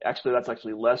 Actually, that's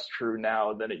actually less true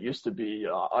now than it used to be,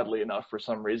 oddly enough, for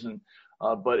some reason.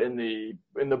 But in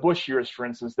the Bush years, for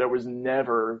instance, there was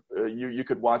never, you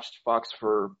could watch Fox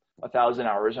for 1,000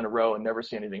 hours in a row and never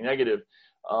see anything negative.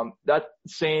 That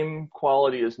same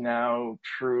quality is now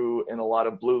true in a lot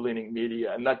of blue-leaning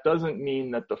media. And that doesn't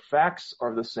mean that the facts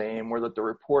are the same or that the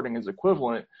reporting is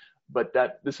equivalent, but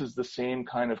that this is the same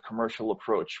kind of commercial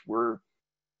approach. We're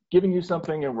giving you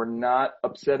something and we're not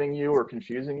upsetting you or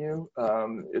confusing you.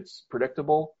 It's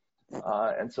predictable.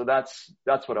 And so that's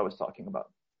what I was talking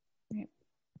about.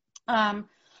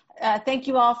 Thank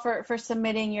you all for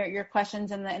submitting your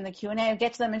questions in the Q&A. I'll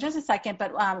get to them in just a second,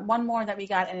 but one more that we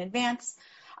got in advance.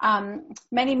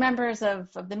 Many members of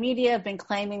the media have been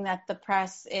claiming that the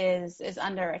press is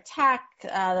under attack.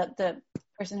 The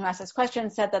person who asked this question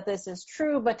said that this is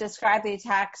true, but described the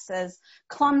attacks as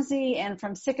clumsy and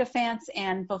from sycophants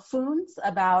and buffoons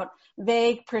about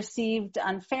vague perceived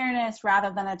unfairness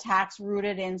rather than attacks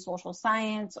rooted in social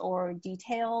science or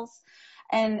details.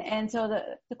 And so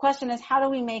the question is, how do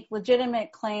we make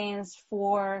legitimate claims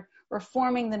for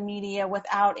reforming the media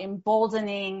without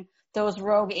emboldening those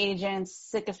rogue agents,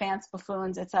 sycophants,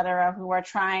 buffoons, et cetera, who are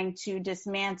trying to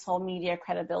dismantle media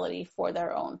credibility for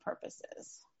their own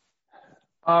purposes?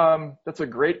 That's a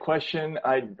great question.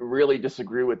 I really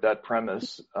disagree with that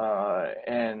premise.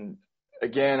 And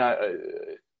again,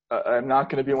 I'm not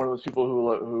going to be one of those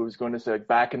people who's going to say, like,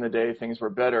 back in the day, things were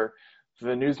better.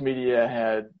 The news media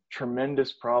had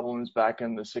tremendous problems back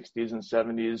in the 60s and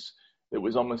 70s. It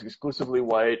was almost exclusively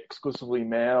white, exclusively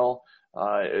male.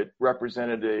 It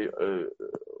represented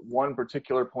one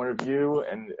particular point of view,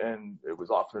 and it was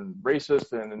often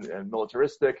racist and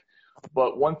militaristic.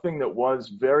 But one thing that was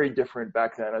very different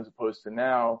back then as opposed to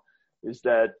now is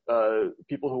that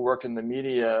people who work in the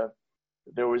media,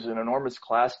 there was an enormous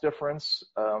class difference.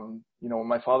 When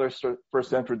my father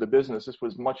first entered the business, this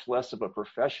was much less of a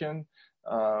profession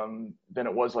than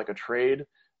it was like a trade.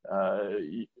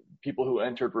 People who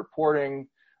entered reporting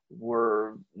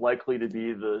were likely to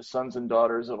be the sons and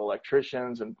daughters of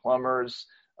electricians and plumbers,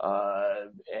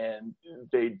 and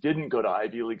they didn't go to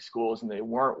Ivy League schools and they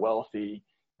weren't wealthy.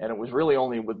 And it was really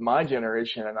only with my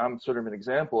generation, and I'm sort of an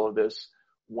example of this,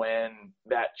 when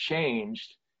that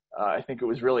changed. I think it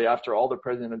was really after All the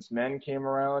President's Men came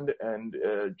around and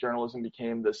journalism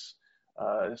became this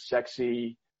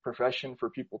sexy profession for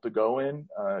people to go in,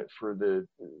 for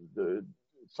the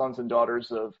sons and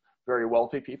daughters of very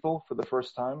wealthy people for the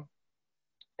first time.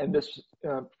 And this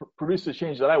produced a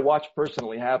change that I watched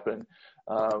personally happen.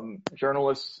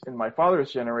 Journalists in my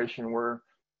father's generation were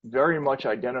very much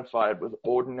identified with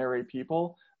ordinary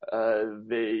people.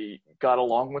 They got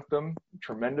along with them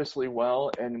tremendously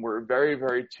well and were very,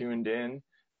 very tuned in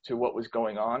to what was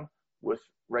going on with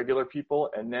regular people.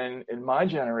 And then in my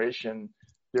generation,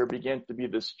 there began to be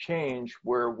this change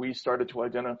where we started to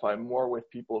identify more with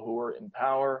people who were in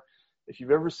power. If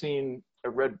you've ever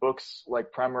read books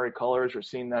like Primary Colors or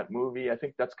seen that movie, I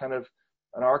think that's kind of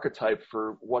an archetype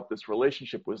for what this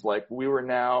relationship was like. We were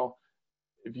now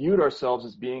viewed ourselves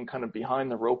as being kind of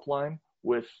behind the rope line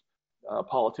with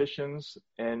politicians,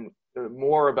 and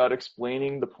more about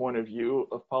explaining the point of view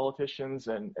of politicians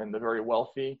and the very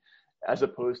wealthy, as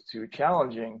opposed to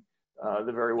challenging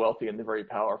the very wealthy and the very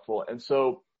powerful. And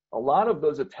so a lot of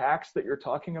those attacks that you're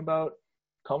talking about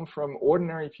come from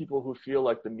ordinary people who feel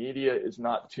like the media is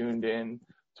not tuned in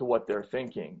to what they're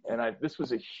thinking. And this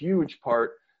was a huge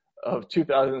part of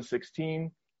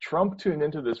 2016. Trump tuned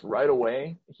into this right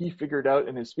away. He figured out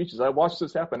in his speeches, I watched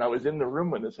this happen, I was in the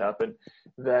room when this happened,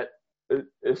 that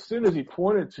as soon as he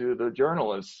pointed to the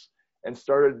journalists and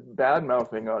started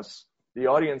bad-mouthing us, the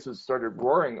audiences started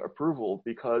roaring approval,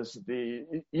 because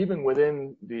even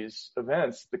within these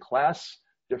events, the class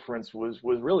difference was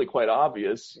really quite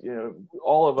obvious.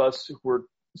 All of us who were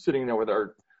sitting there with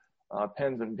our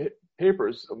pens and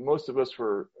papers, most of us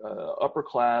were upper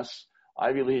class,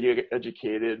 Ivy League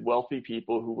educated, wealthy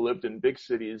people who lived in big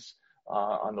cities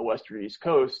on the West or East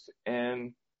Coast.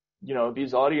 And,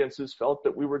 these audiences felt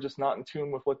that we were just not in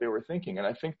tune with what they were thinking. And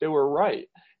I think they were right.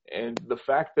 And the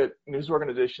fact that news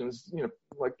organizations,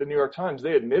 like the New York Times,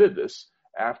 they admitted this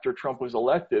after Trump was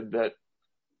elected, that,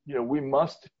 we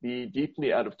must be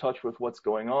deeply out of touch with what's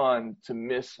going on to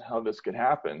miss how this could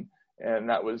happen. And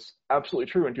that was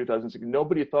absolutely true in 2006.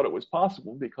 Nobody thought it was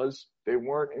possible because they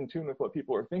weren't in tune with what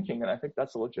people are thinking. And I think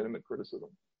that's a legitimate criticism.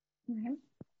 Mm-hmm.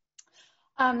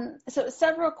 So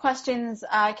several questions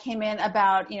came in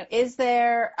about, is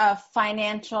there a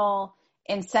financial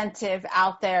incentive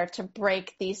out there to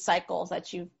break these cycles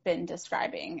that you've been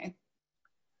describing?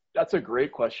 That's a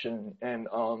great question. And,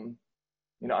 I'm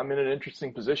in an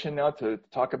interesting position now to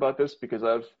talk about this because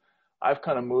I've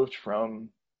kind of moved from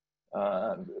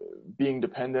being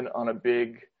dependent on a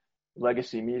big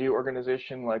legacy media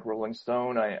organization like Rolling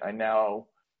Stone. I now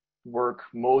work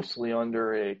mostly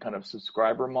under a kind of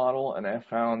subscriber model, and I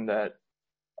found that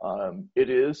it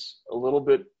is a little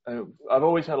bit, I've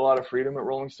always had a lot of freedom at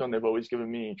Rolling Stone. They've always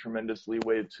given me tremendous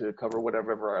leeway to cover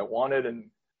whatever I wanted, and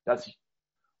that's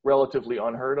relatively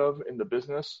unheard of in the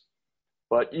business.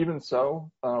 But even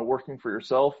so, working for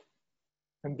yourself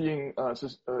and being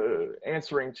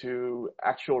answering to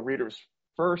actual readers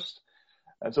first,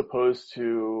 as opposed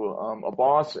to a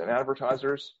boss and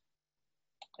advertisers,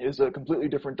 is a completely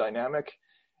different dynamic.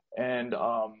 And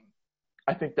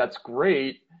I think that's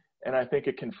great. And I think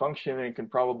it can function and can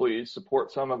probably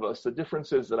support some of us. The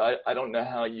difference is that I don't know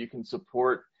how you can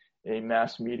support a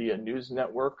mass media news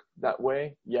network that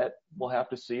way yet. We'll have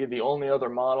to see. The only other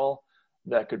model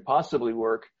that could possibly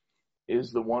work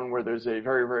is the one where there's a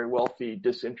very, very wealthy,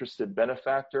 disinterested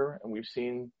benefactor. And we've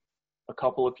seen a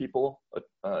couple of people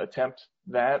attempt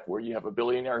that, where you have a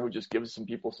billionaire who just gives some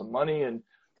people some money and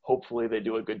hopefully they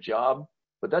do a good job.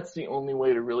 But that's the only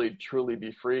way to really, truly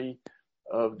be free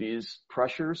of these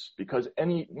pressures, because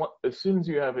as soon as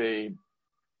you have a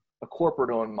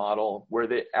corporate-owned model where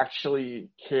they actually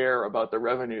care about the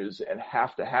revenues and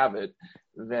have to have it,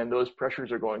 then those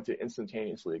pressures are going to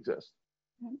instantaneously exist.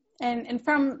 And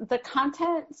from the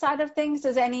content side of things, do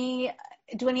any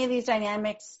of these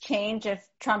dynamics change if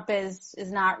Trump is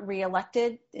not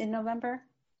reelected in November?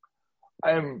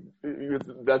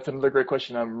 That's another great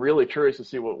question. I'm really curious to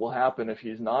see what will happen if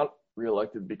he's not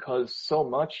reelected, because so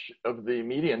much of the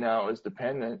media now is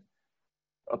dependent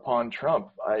upon Trump.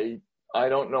 I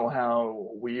don't know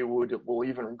how we'll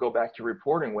even go back to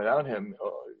reporting without him.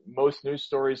 Most news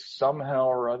stories somehow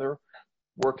or other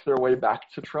work their way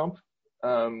back to Trump.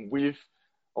 A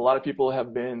lot of people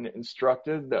have been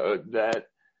instructed that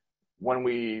when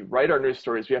we write our news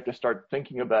stories, we have to start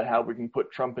thinking about how we can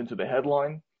put Trump into the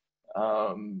headline.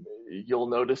 You'll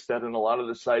notice that in a lot of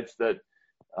the sites that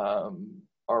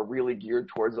are really geared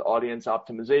towards audience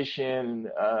optimization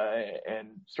and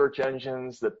search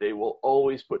engines, that they will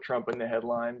always put Trump in the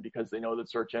headline because they know that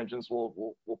search engines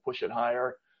will push it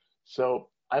higher. So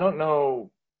I don't know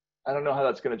how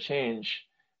that's going to change.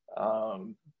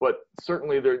 But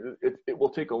certainly it will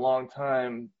take a long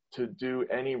time to do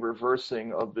any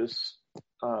reversing of this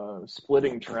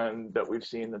splitting trend that we've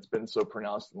seen that's been so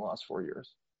pronounced in the last 4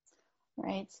 years.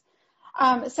 Right.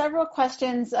 Several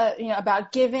questions,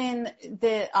 about, given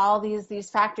all these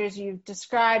factors you've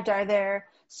described, are there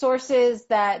sources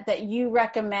that you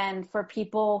recommend for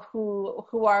people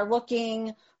who are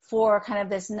looking for kind of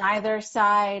this neither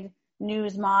side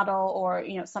news model, or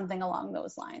something along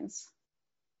those lines?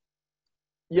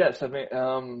 Yes, I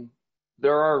mean,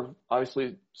 there are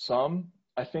obviously some.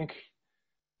 I think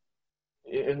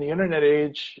in the internet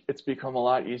age, it's become a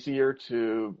lot easier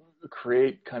to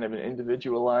create kind of an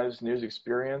individualized news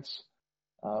experience.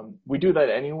 We do that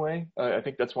anyway. I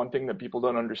think that's one thing that people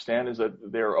don't understand, is that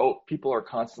people are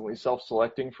constantly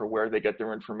self-selecting for where they get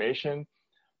their information.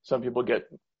 Some people get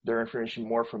their information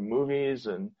more from movies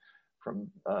and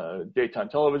from daytime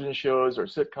television shows or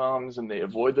sitcoms, and they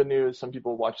avoid the news. Some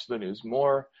people watch the news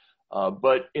more.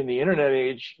 But in the internet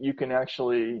age, you can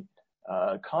actually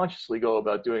consciously go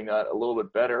about doing that a little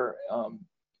bit better.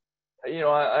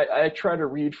 I try to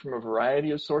read from a variety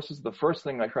of sources. The first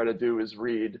thing I try to do is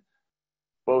read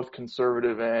both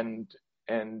conservative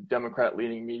and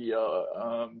Democrat-leaning media,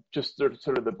 just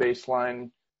sort of the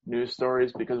baseline news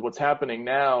stories, because what's happening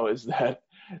now is that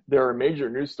there are major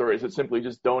news stories that simply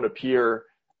just don't appear.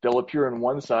 They'll appear on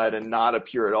one side and not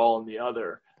appear at all in the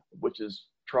other, which is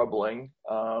troubling.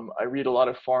 I read a lot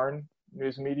of foreign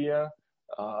news media.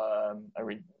 I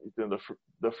read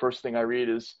the first thing I read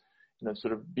is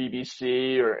sort of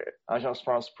BBC or Agence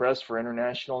France Presse for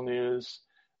international news.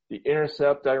 The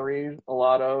Intercept I read a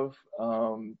lot of.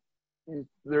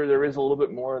 There is a little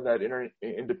bit more of that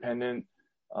independent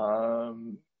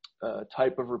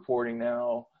type of reporting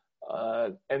now.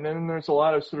 And then there's a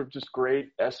lot of sort of just great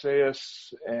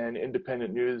essayists and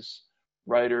independent news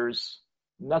writers.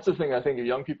 And that's the thing I think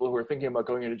young people who are thinking about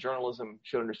going into journalism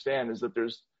should understand, is that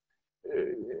there's,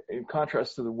 in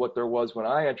contrast to what there was when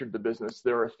I entered the business,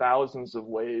 there are thousands of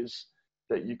ways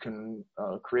that you can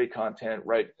create content,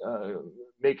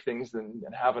 make things and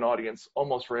have an audience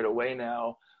almost right away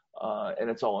now, and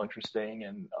it's all interesting.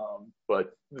 And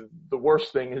but the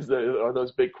worst thing are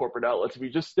those big corporate outlets. If you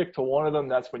just stick to one of them,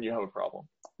 that's when you have a problem.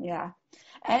 Yeah.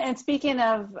 And speaking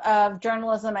of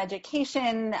journalism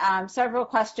education, several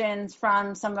questions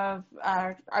from some of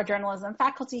our journalism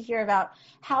faculty here about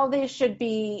how they should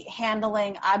be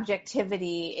handling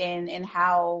objectivity in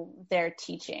how they're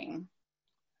teaching.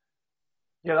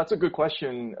 Yeah, that's a good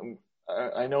question.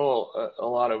 I know a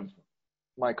lot of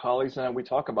my colleagues and we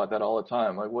talk about that all the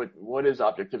time. Like, what is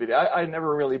objectivity? I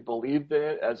never really believed in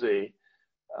it as a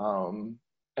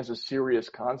serious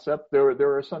concept.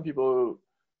 There are some people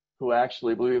who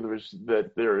actually believe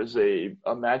that there is a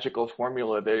magical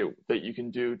formula that you can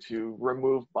do to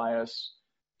remove bias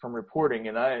from reporting.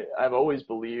 And I've always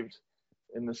believed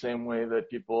in the same way that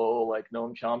people like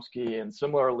Noam Chomsky and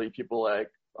similarly people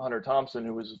like Hunter Thompson,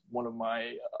 who was one of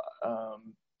my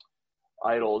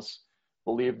idols,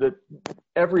 believe that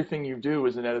everything you do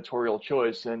is an editorial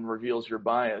choice and reveals your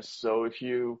bias. So if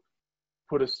you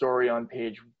put a story on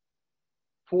page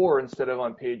 4 instead of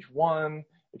on page 1,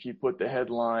 if you put the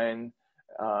headline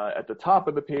at the top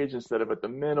of the page instead of at the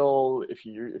middle, if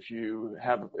you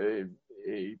have a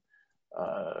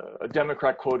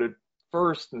Democrat quoted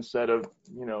first instead of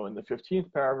in the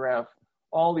 15th paragraph,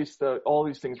 all these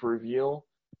things reveal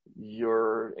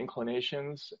your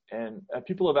inclinations, and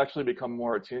people have actually become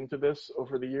more attuned to this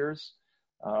over the years.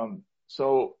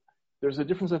 So there's a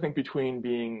difference, I think,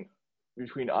 between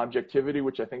objectivity,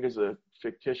 which I think is a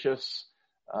fictitious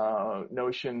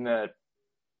notion that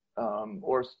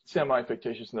or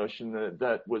semi-fictitious notion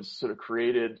that was sort of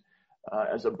created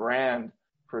as a brand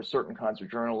for certain kinds of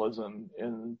journalism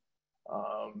in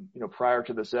prior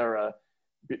to this era,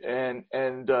 and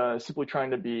simply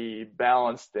trying to be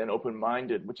balanced and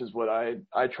open-minded, which is what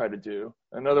I try to do.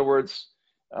 In other words,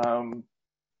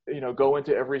 go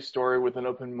into every story with an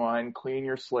open mind, clean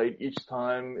your slate each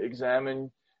time,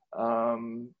 examine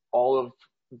all of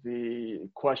the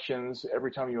questions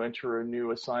every time you enter a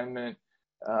new assignment,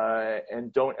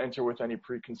 and don't enter with any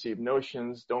preconceived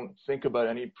notions, don't think about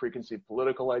any preconceived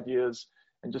political ideas,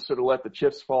 and just sort of let the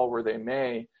chips fall where they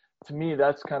may. To me,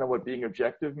 that's kind of what being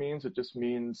objective means. It just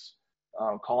means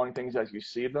calling things as you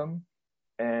see them.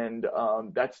 And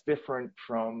that's different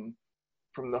from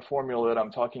the formula that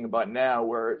I'm talking about now,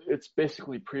 where it's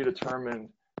basically predetermined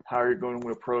how you're going to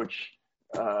approach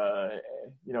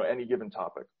any given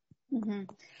topic. Mm-hmm.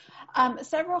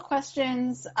 Several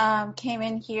questions came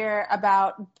in here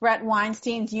about Bret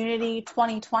Weinstein's Unity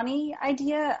 2020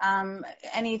 idea.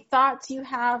 Any thoughts you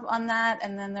have on that?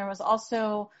 And then there was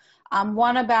also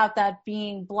one about that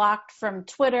being blocked from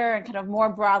Twitter and kind of more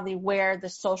broadly where the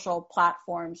social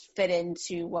platforms fit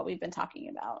into what we've been talking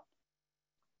about.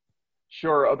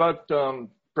 Sure. About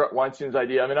Bret Weinstein's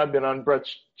idea. I mean, I've been on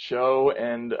Bret's show,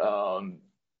 and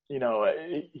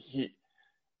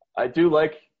I do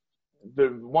like the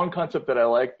one concept that I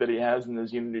like that he has in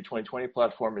his Unity 2020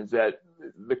 platform is that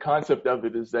the concept of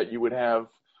it is that you would have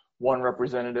one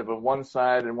representative of one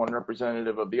side and one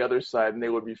representative of the other side, and they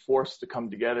would be forced to come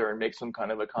together and make some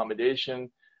kind of accommodation.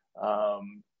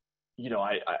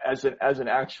 As an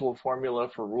actual formula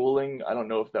for ruling, I don't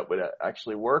know if that would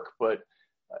actually work, but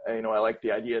I like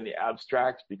the idea in the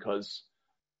abstract because,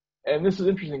 and this is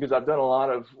interesting because I've done a lot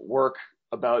of work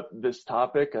about this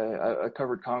topic. I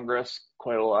covered Congress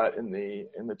quite a lot in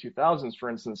the 2000s, for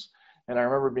instance, and I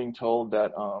remember being told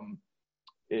that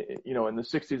in the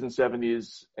 60s and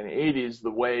 70s and 80s,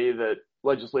 the way that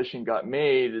legislation got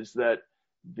made is that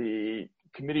the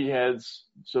committee heads,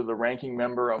 so the ranking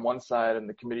member on one side and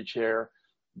the committee chair,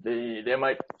 they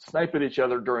might snipe at each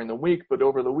other during the week, but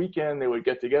over the weekend they would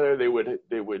get together, they would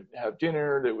have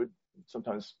dinner, they would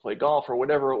sometimes play golf or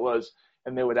whatever it was,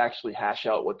 and they would actually hash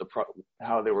out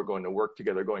how they were going to work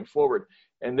together going forward.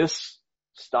 And this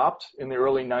stopped in the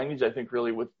early 90s, I think,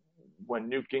 really when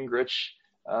Newt Gingrich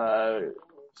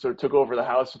sort of took over the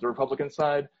House with the Republican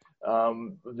side.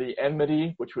 The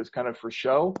enmity, which was kind of for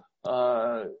show,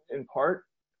 in part,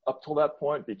 up till that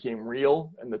point, became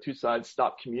real, and the two sides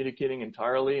stopped communicating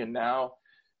entirely. And now,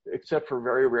 except for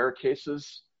very rare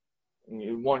cases,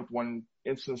 one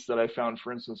instance that I found,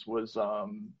 for instance, was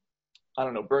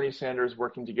Bernie Sanders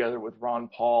working together with Ron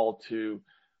Paul to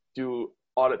do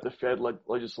audit the Fed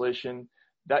legislation.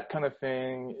 That kind of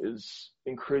thing is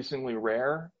increasingly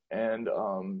rare, and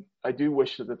I do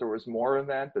wish that there was more of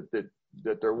that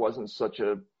there wasn't such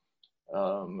a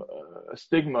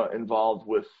stigma involved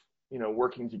with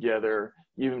working together,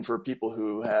 even for people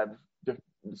who have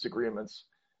disagreements.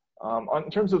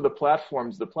 In terms of the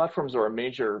platforms are a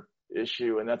major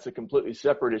issue, and that's a completely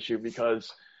separate issue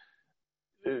because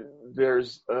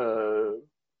there's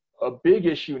a big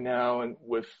issue now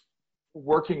with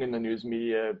working in the news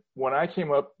media. When I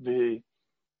came up, the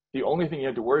only thing you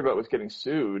had to worry about was getting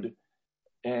sued,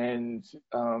 and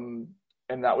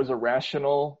that was a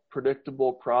rational,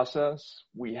 predictable process.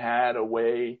 We had a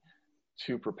way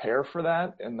to prepare for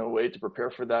that, and the way to prepare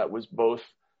for that was both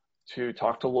to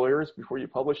talk to lawyers before you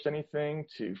published anything,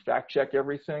 to fact check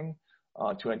everything,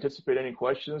 to anticipate any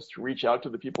questions, to reach out to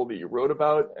the people that you wrote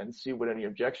about and see what any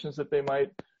objections that they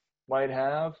might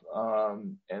have.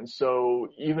 And so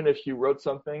even if you wrote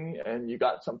something and you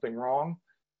got something wrong,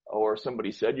 or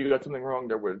somebody said you got something wrong,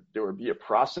 there would be a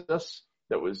process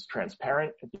that was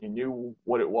transparent and you knew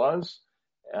what it was.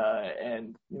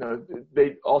 And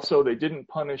they didn't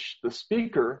punish the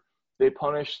speaker, they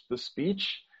punished the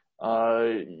speech.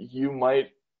 You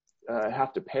might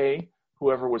have to pay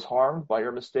whoever was harmed by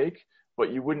your mistake,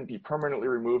 but you wouldn't be permanently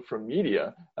removed from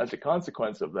media as a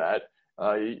consequence of that.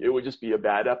 It would just be a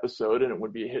bad episode and it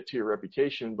would be a hit to your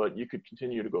reputation, but you could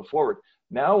continue to go forward.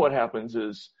 Now what happens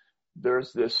is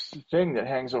there's this thing that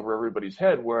hangs over everybody's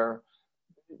head where,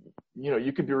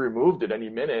 you could be removed at any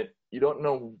minute. You don't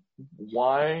know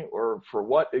why or for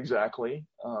what exactly.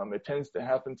 It tends to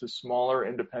happen to smaller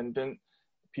independent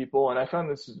people. And I found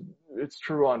it's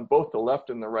true on both the left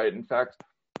and the right. In fact,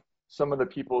 some of the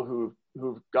people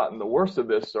who've gotten the worst of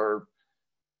this are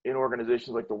in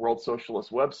organizations like the World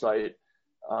Socialist website.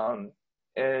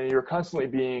 And you're constantly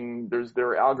there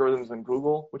are algorithms in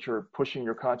Google which are pushing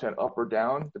your content up or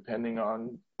down depending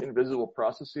on invisible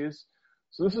processes.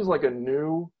 So this is like a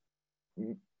new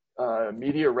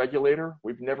media regulator.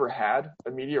 We've never had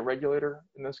a media regulator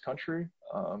in this country.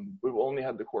 We've only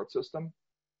had the court system,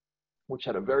 which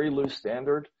had a very loose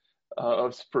standard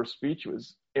for speech. It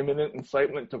was imminent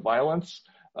incitement to violence.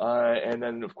 And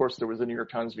then, of course, there was the New York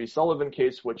Times v. Sullivan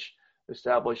case, which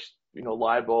established,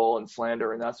 libel and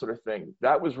slander and that sort of thing.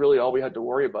 That was really all we had to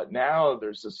worry about. Now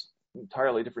there's this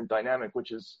entirely different dynamic,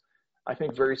 which is, I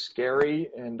think, very scary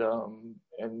and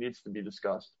needs to be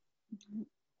discussed. So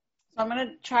I'm going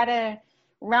to try to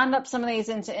round up some of these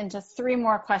into three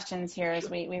more questions here as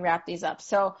we wrap these up.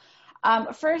 So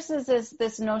first is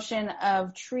this notion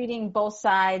of treating both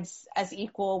sides as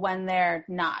equal when they're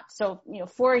not. So,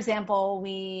 for example,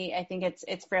 I think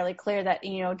it's fairly clear that,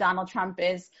 Donald Trump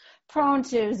is prone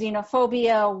to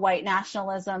xenophobia, white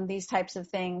nationalism, these types of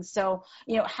things. So,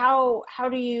 how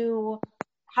do you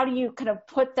kind of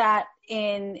put that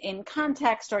in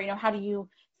context, or, how do you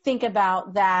think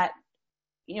about that,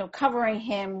 covering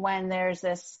him when there's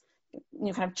this,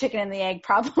 kind of chicken and the egg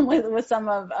problem with some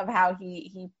of how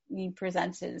he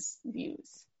presents his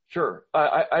views? Sure.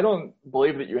 I don't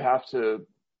believe that you have to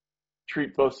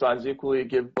treat both sides equally,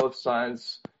 give both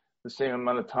sides the same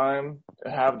amount of time,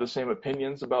 have the same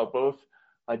opinions about both.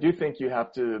 I do think you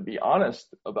have to be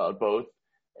honest about both.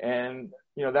 And,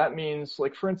 that means,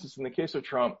 like, for instance, in the case of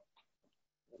Trump,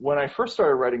 when I first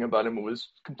started writing about him, it was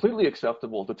completely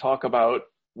acceptable to talk about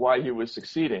why he was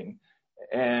succeeding.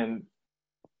 And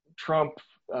Trump,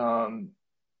 I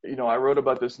wrote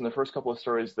about this in the first couple of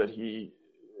stories that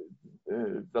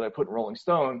I put in Rolling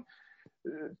Stone.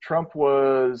 Trump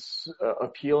was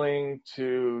appealing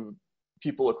to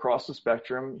people across the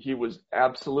spectrum. He was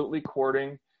absolutely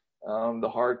courting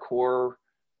the hardcore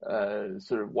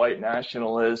sort of white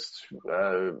nationalist,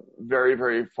 very,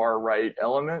 very far right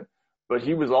element, but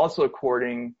he was also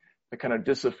courting the kind of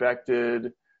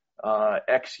disaffected,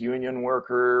 ex-union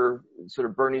worker, sort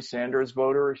of Bernie Sanders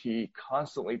voter. He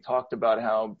constantly talked about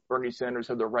how Bernie Sanders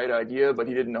had the right idea, but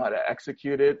he didn't know how to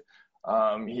execute it.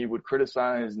 He would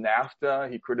criticize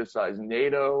NAFTA. He criticized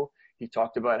NATO. He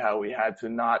talked about how we had to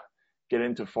not get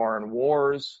into foreign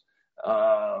wars,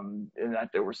 and that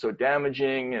they were so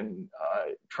damaging. And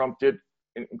Trump did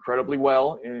incredibly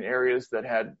well in areas that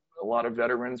had a lot of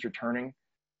veterans returning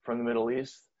from the Middle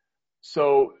East.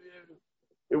 So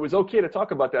it was okay to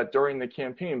talk about that during the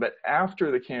campaign, but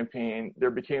after the campaign,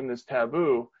 there became this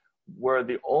taboo where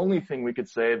the only thing we could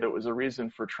say that was a reason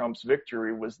for Trump's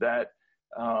victory was that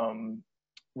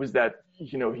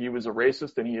he was a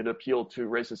racist and he had appealed to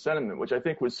racist sentiment, which I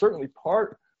think was certainly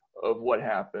part of what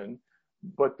happened.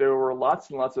 But there were lots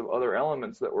and lots of other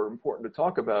elements that were important to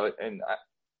talk about. And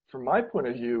from my point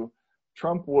of view,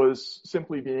 Trump was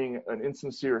simply being an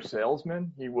insincere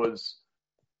salesman. He was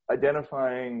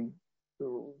identifying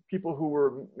people who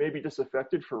were maybe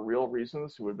disaffected for real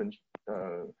reasons, who had been,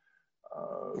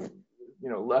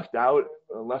 left out,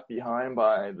 left behind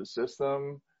by the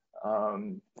system.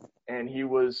 And he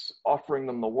was offering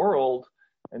them the world,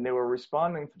 and they were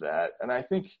responding to that. And I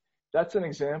think that's an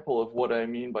example of what I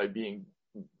mean by being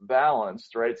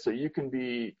balanced, right? So you can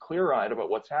be clear-eyed about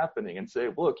what's happening and say,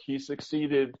 look, he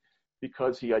succeeded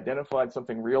because he identified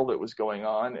something real that was going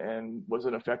on and was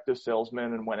an effective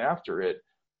salesman and went after it.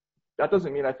 That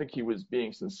doesn't mean I think he was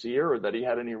being sincere or that he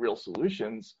had any real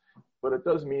solutions, but it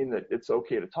does mean that it's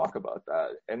okay to talk about that.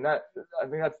 And that, I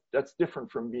think that's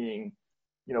different from being,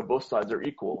 both sides are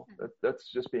equal. That's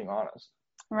just being honest.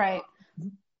 Right.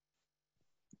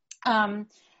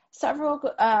 Several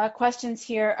questions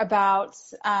here about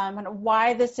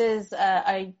why this is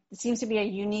seems to be a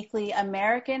uniquely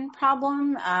American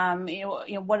problem.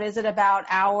 What is it about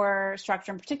our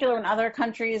structure in particular? In other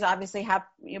countries, obviously have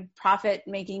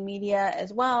profit-making media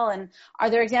as well. And are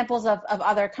there examples of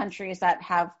other countries that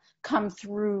have come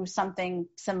through something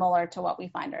similar to what we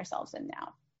find ourselves in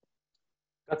now?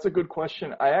 That's a good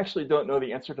question. I actually don't know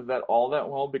the answer to that all that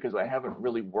well because I haven't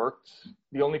really worked.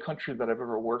 The only country that I've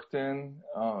ever worked in,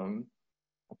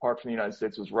 apart from the United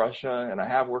States, was Russia, and I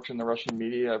have worked in the Russian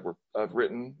media. I've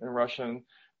written in Russian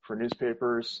for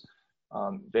newspapers.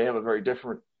 They have a very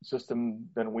different system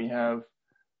than we have.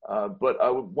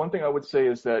 But one thing I would say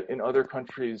is that in other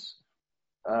countries,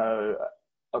 as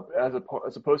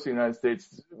opposed to the United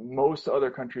States, most other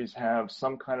countries have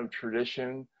some kind of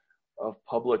tradition of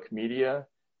public media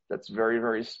that's very,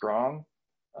 very strong,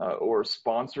 or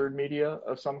sponsored media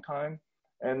of some kind.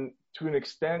 And to an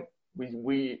extent,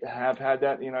 we have had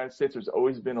that in the United States. There's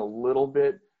always been a little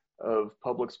bit of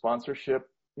public sponsorship,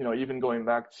 even going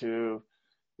back to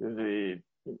the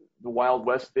Wild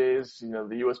West days.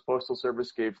 The U.S. Postal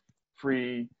Service gave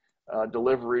free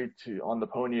delivery on the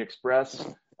Pony Express.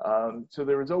 So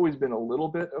there has always been a little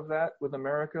bit of that with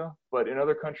America, but in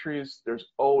other countries, there's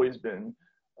always been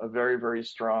a very, very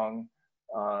strong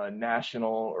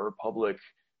national or public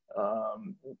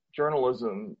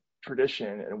journalism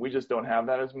tradition, and we just don't have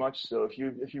that as much. So if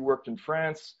you worked in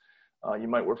France, you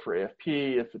might work for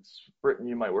AFP. If it's Britain,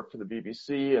 you might work for the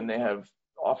BBC, and they have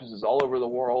offices all over the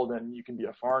world, and you can be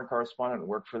a foreign correspondent and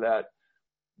work for that.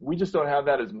 We just don't have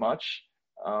that as much,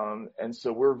 and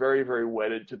so we're very, very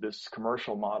wedded to this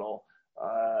commercial model,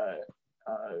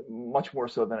 much more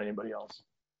so than anybody else.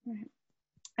 Right.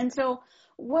 And so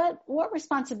what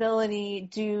responsibility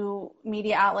do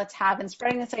media outlets have in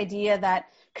spreading this idea that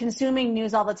consuming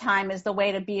news all the time is the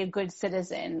way to be a good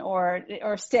citizen or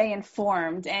stay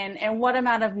informed? And what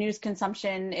amount of news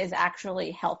consumption is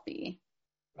actually healthy?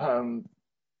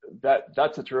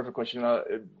 That's a terrific question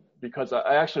because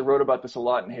I actually wrote about this a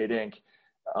lot in Hate Inc.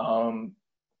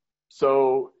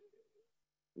 So,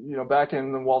 back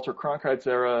in the Walter Cronkite's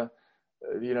era,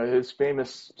 his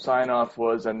famous sign-off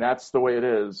was, and that's the way it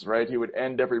is, right? He would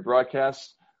end every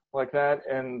broadcast like that.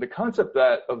 And the concept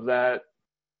of that,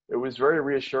 it was very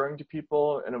reassuring to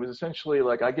people. And it was essentially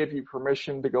like, I give you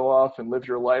permission to go off and live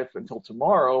your life until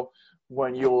tomorrow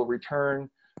when you will return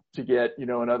to get,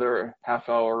 another half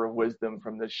hour of wisdom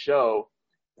from this show.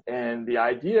 And the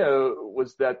idea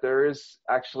was that there is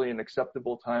actually an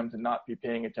acceptable time to not be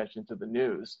paying attention to the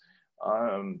news.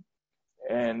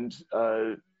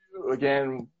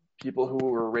 Again, people who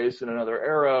were raised in another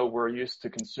era were used to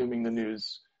consuming the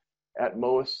news at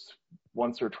most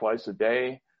once or twice a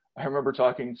day. I remember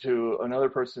talking to another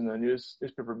person in the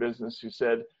newspaper business who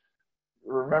said,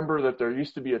 remember that there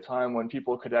used to be a time when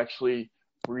people could actually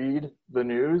read the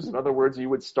news. In other words, you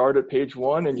would start at page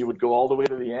 1 and you would go all the way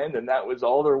to the end, and that was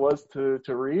all there was to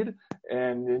read,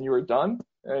 and then you were done,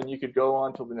 and you could go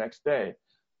on till the next day.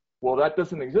 Well, that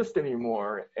doesn't exist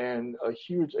anymore, and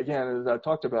again, as I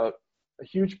talked about, a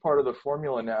huge part of the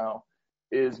formula now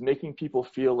is making people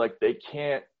feel like they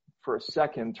can't, for a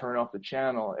second, turn off the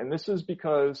channel. And this is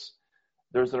because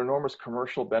there's an enormous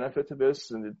commercial benefit to this,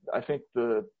 and I think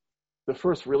the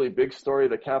first really big story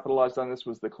that capitalized on this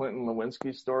was the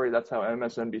Clinton-Lewinsky story. That's how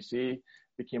MSNBC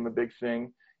became a big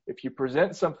thing. If you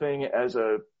present something as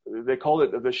they called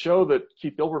it, the show that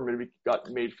Keith Olbermann got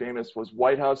made famous was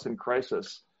White House in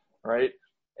Crisis, right?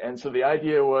 And so the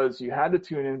idea was you had to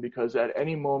tune in because at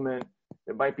any moment,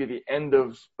 it might be the end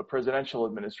of a presidential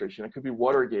administration. It could be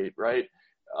Watergate, right?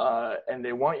 And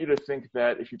they want you to think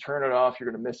that if you turn it off,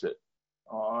 you're going to miss it.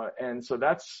 And so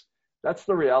that's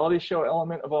the reality show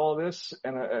element of all of this.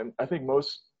 And I think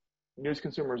most news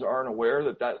consumers aren't aware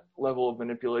that level of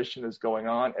manipulation is going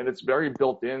on. And it's very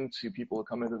built into people who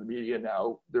come into the media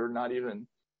now. They're not even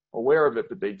aware of it,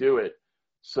 but they do it.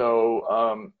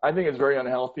 So I think it's very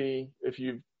unhealthy. If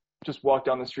you just walk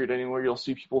down the street anywhere, you'll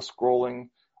see people scrolling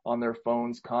on their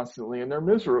phones constantly, and they're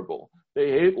miserable.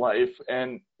 They hate life.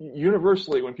 And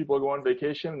universally, when people go on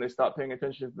vacation and they stop paying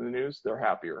attention to the news, they're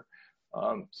happier.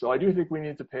 So I do think we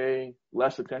need to pay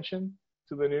less attention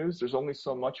to the news. There's only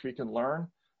so much we can learn,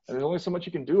 and there's only so much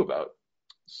you can do about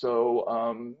So,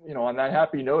 on that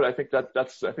happy note, I think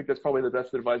that's probably the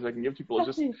best advice I can give people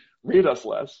is just read us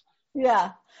less.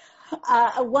 Yeah.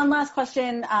 One last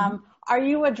question. Are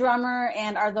you a drummer,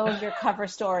 and are those your cover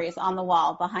stories on the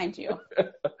wall behind you?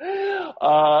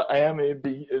 I am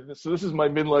so this is my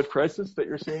midlife crisis that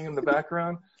you're seeing in the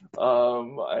background.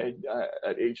 I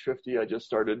at age 50, I just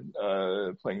started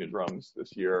playing the drums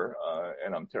this year,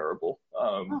 and I'm terrible.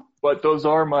 But those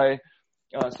are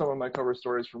some of my cover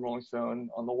stories from Rolling Stone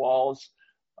on the walls,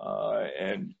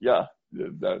 and yeah,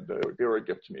 they were a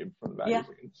gift to me from the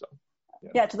magazine. Yeah. So.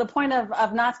 Yeah, to the point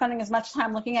of not spending as much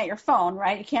time looking at your phone,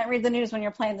 right? You can't read the news when you're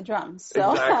playing the drums.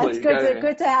 So exactly. It's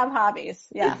good to have hobbies.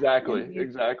 Yeah.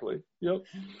 Exactly. Yep.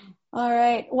 All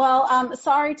right. Well,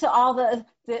 sorry to all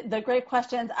the great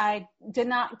questions I did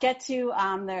not get to.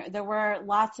 There were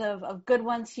lots of good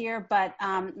ones here, but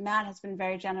Matt has been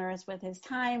very generous with his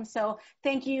time. So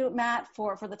thank you, Matt,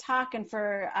 for the talk and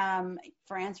for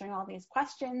answering all these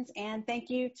questions. And thank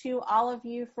you to all of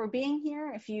you for being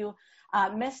here. If you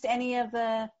missed any of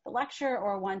the lecture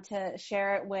or want to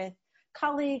share it with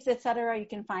colleagues, etc., you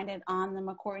can find it on the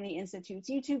McCourtney Institute's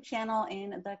YouTube channel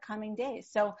in the coming days.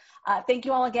 So thank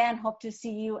you all again. Hope to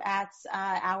see you at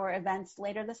our events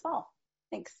later this fall.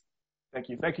 Thanks. Thank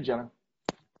you, Jenna.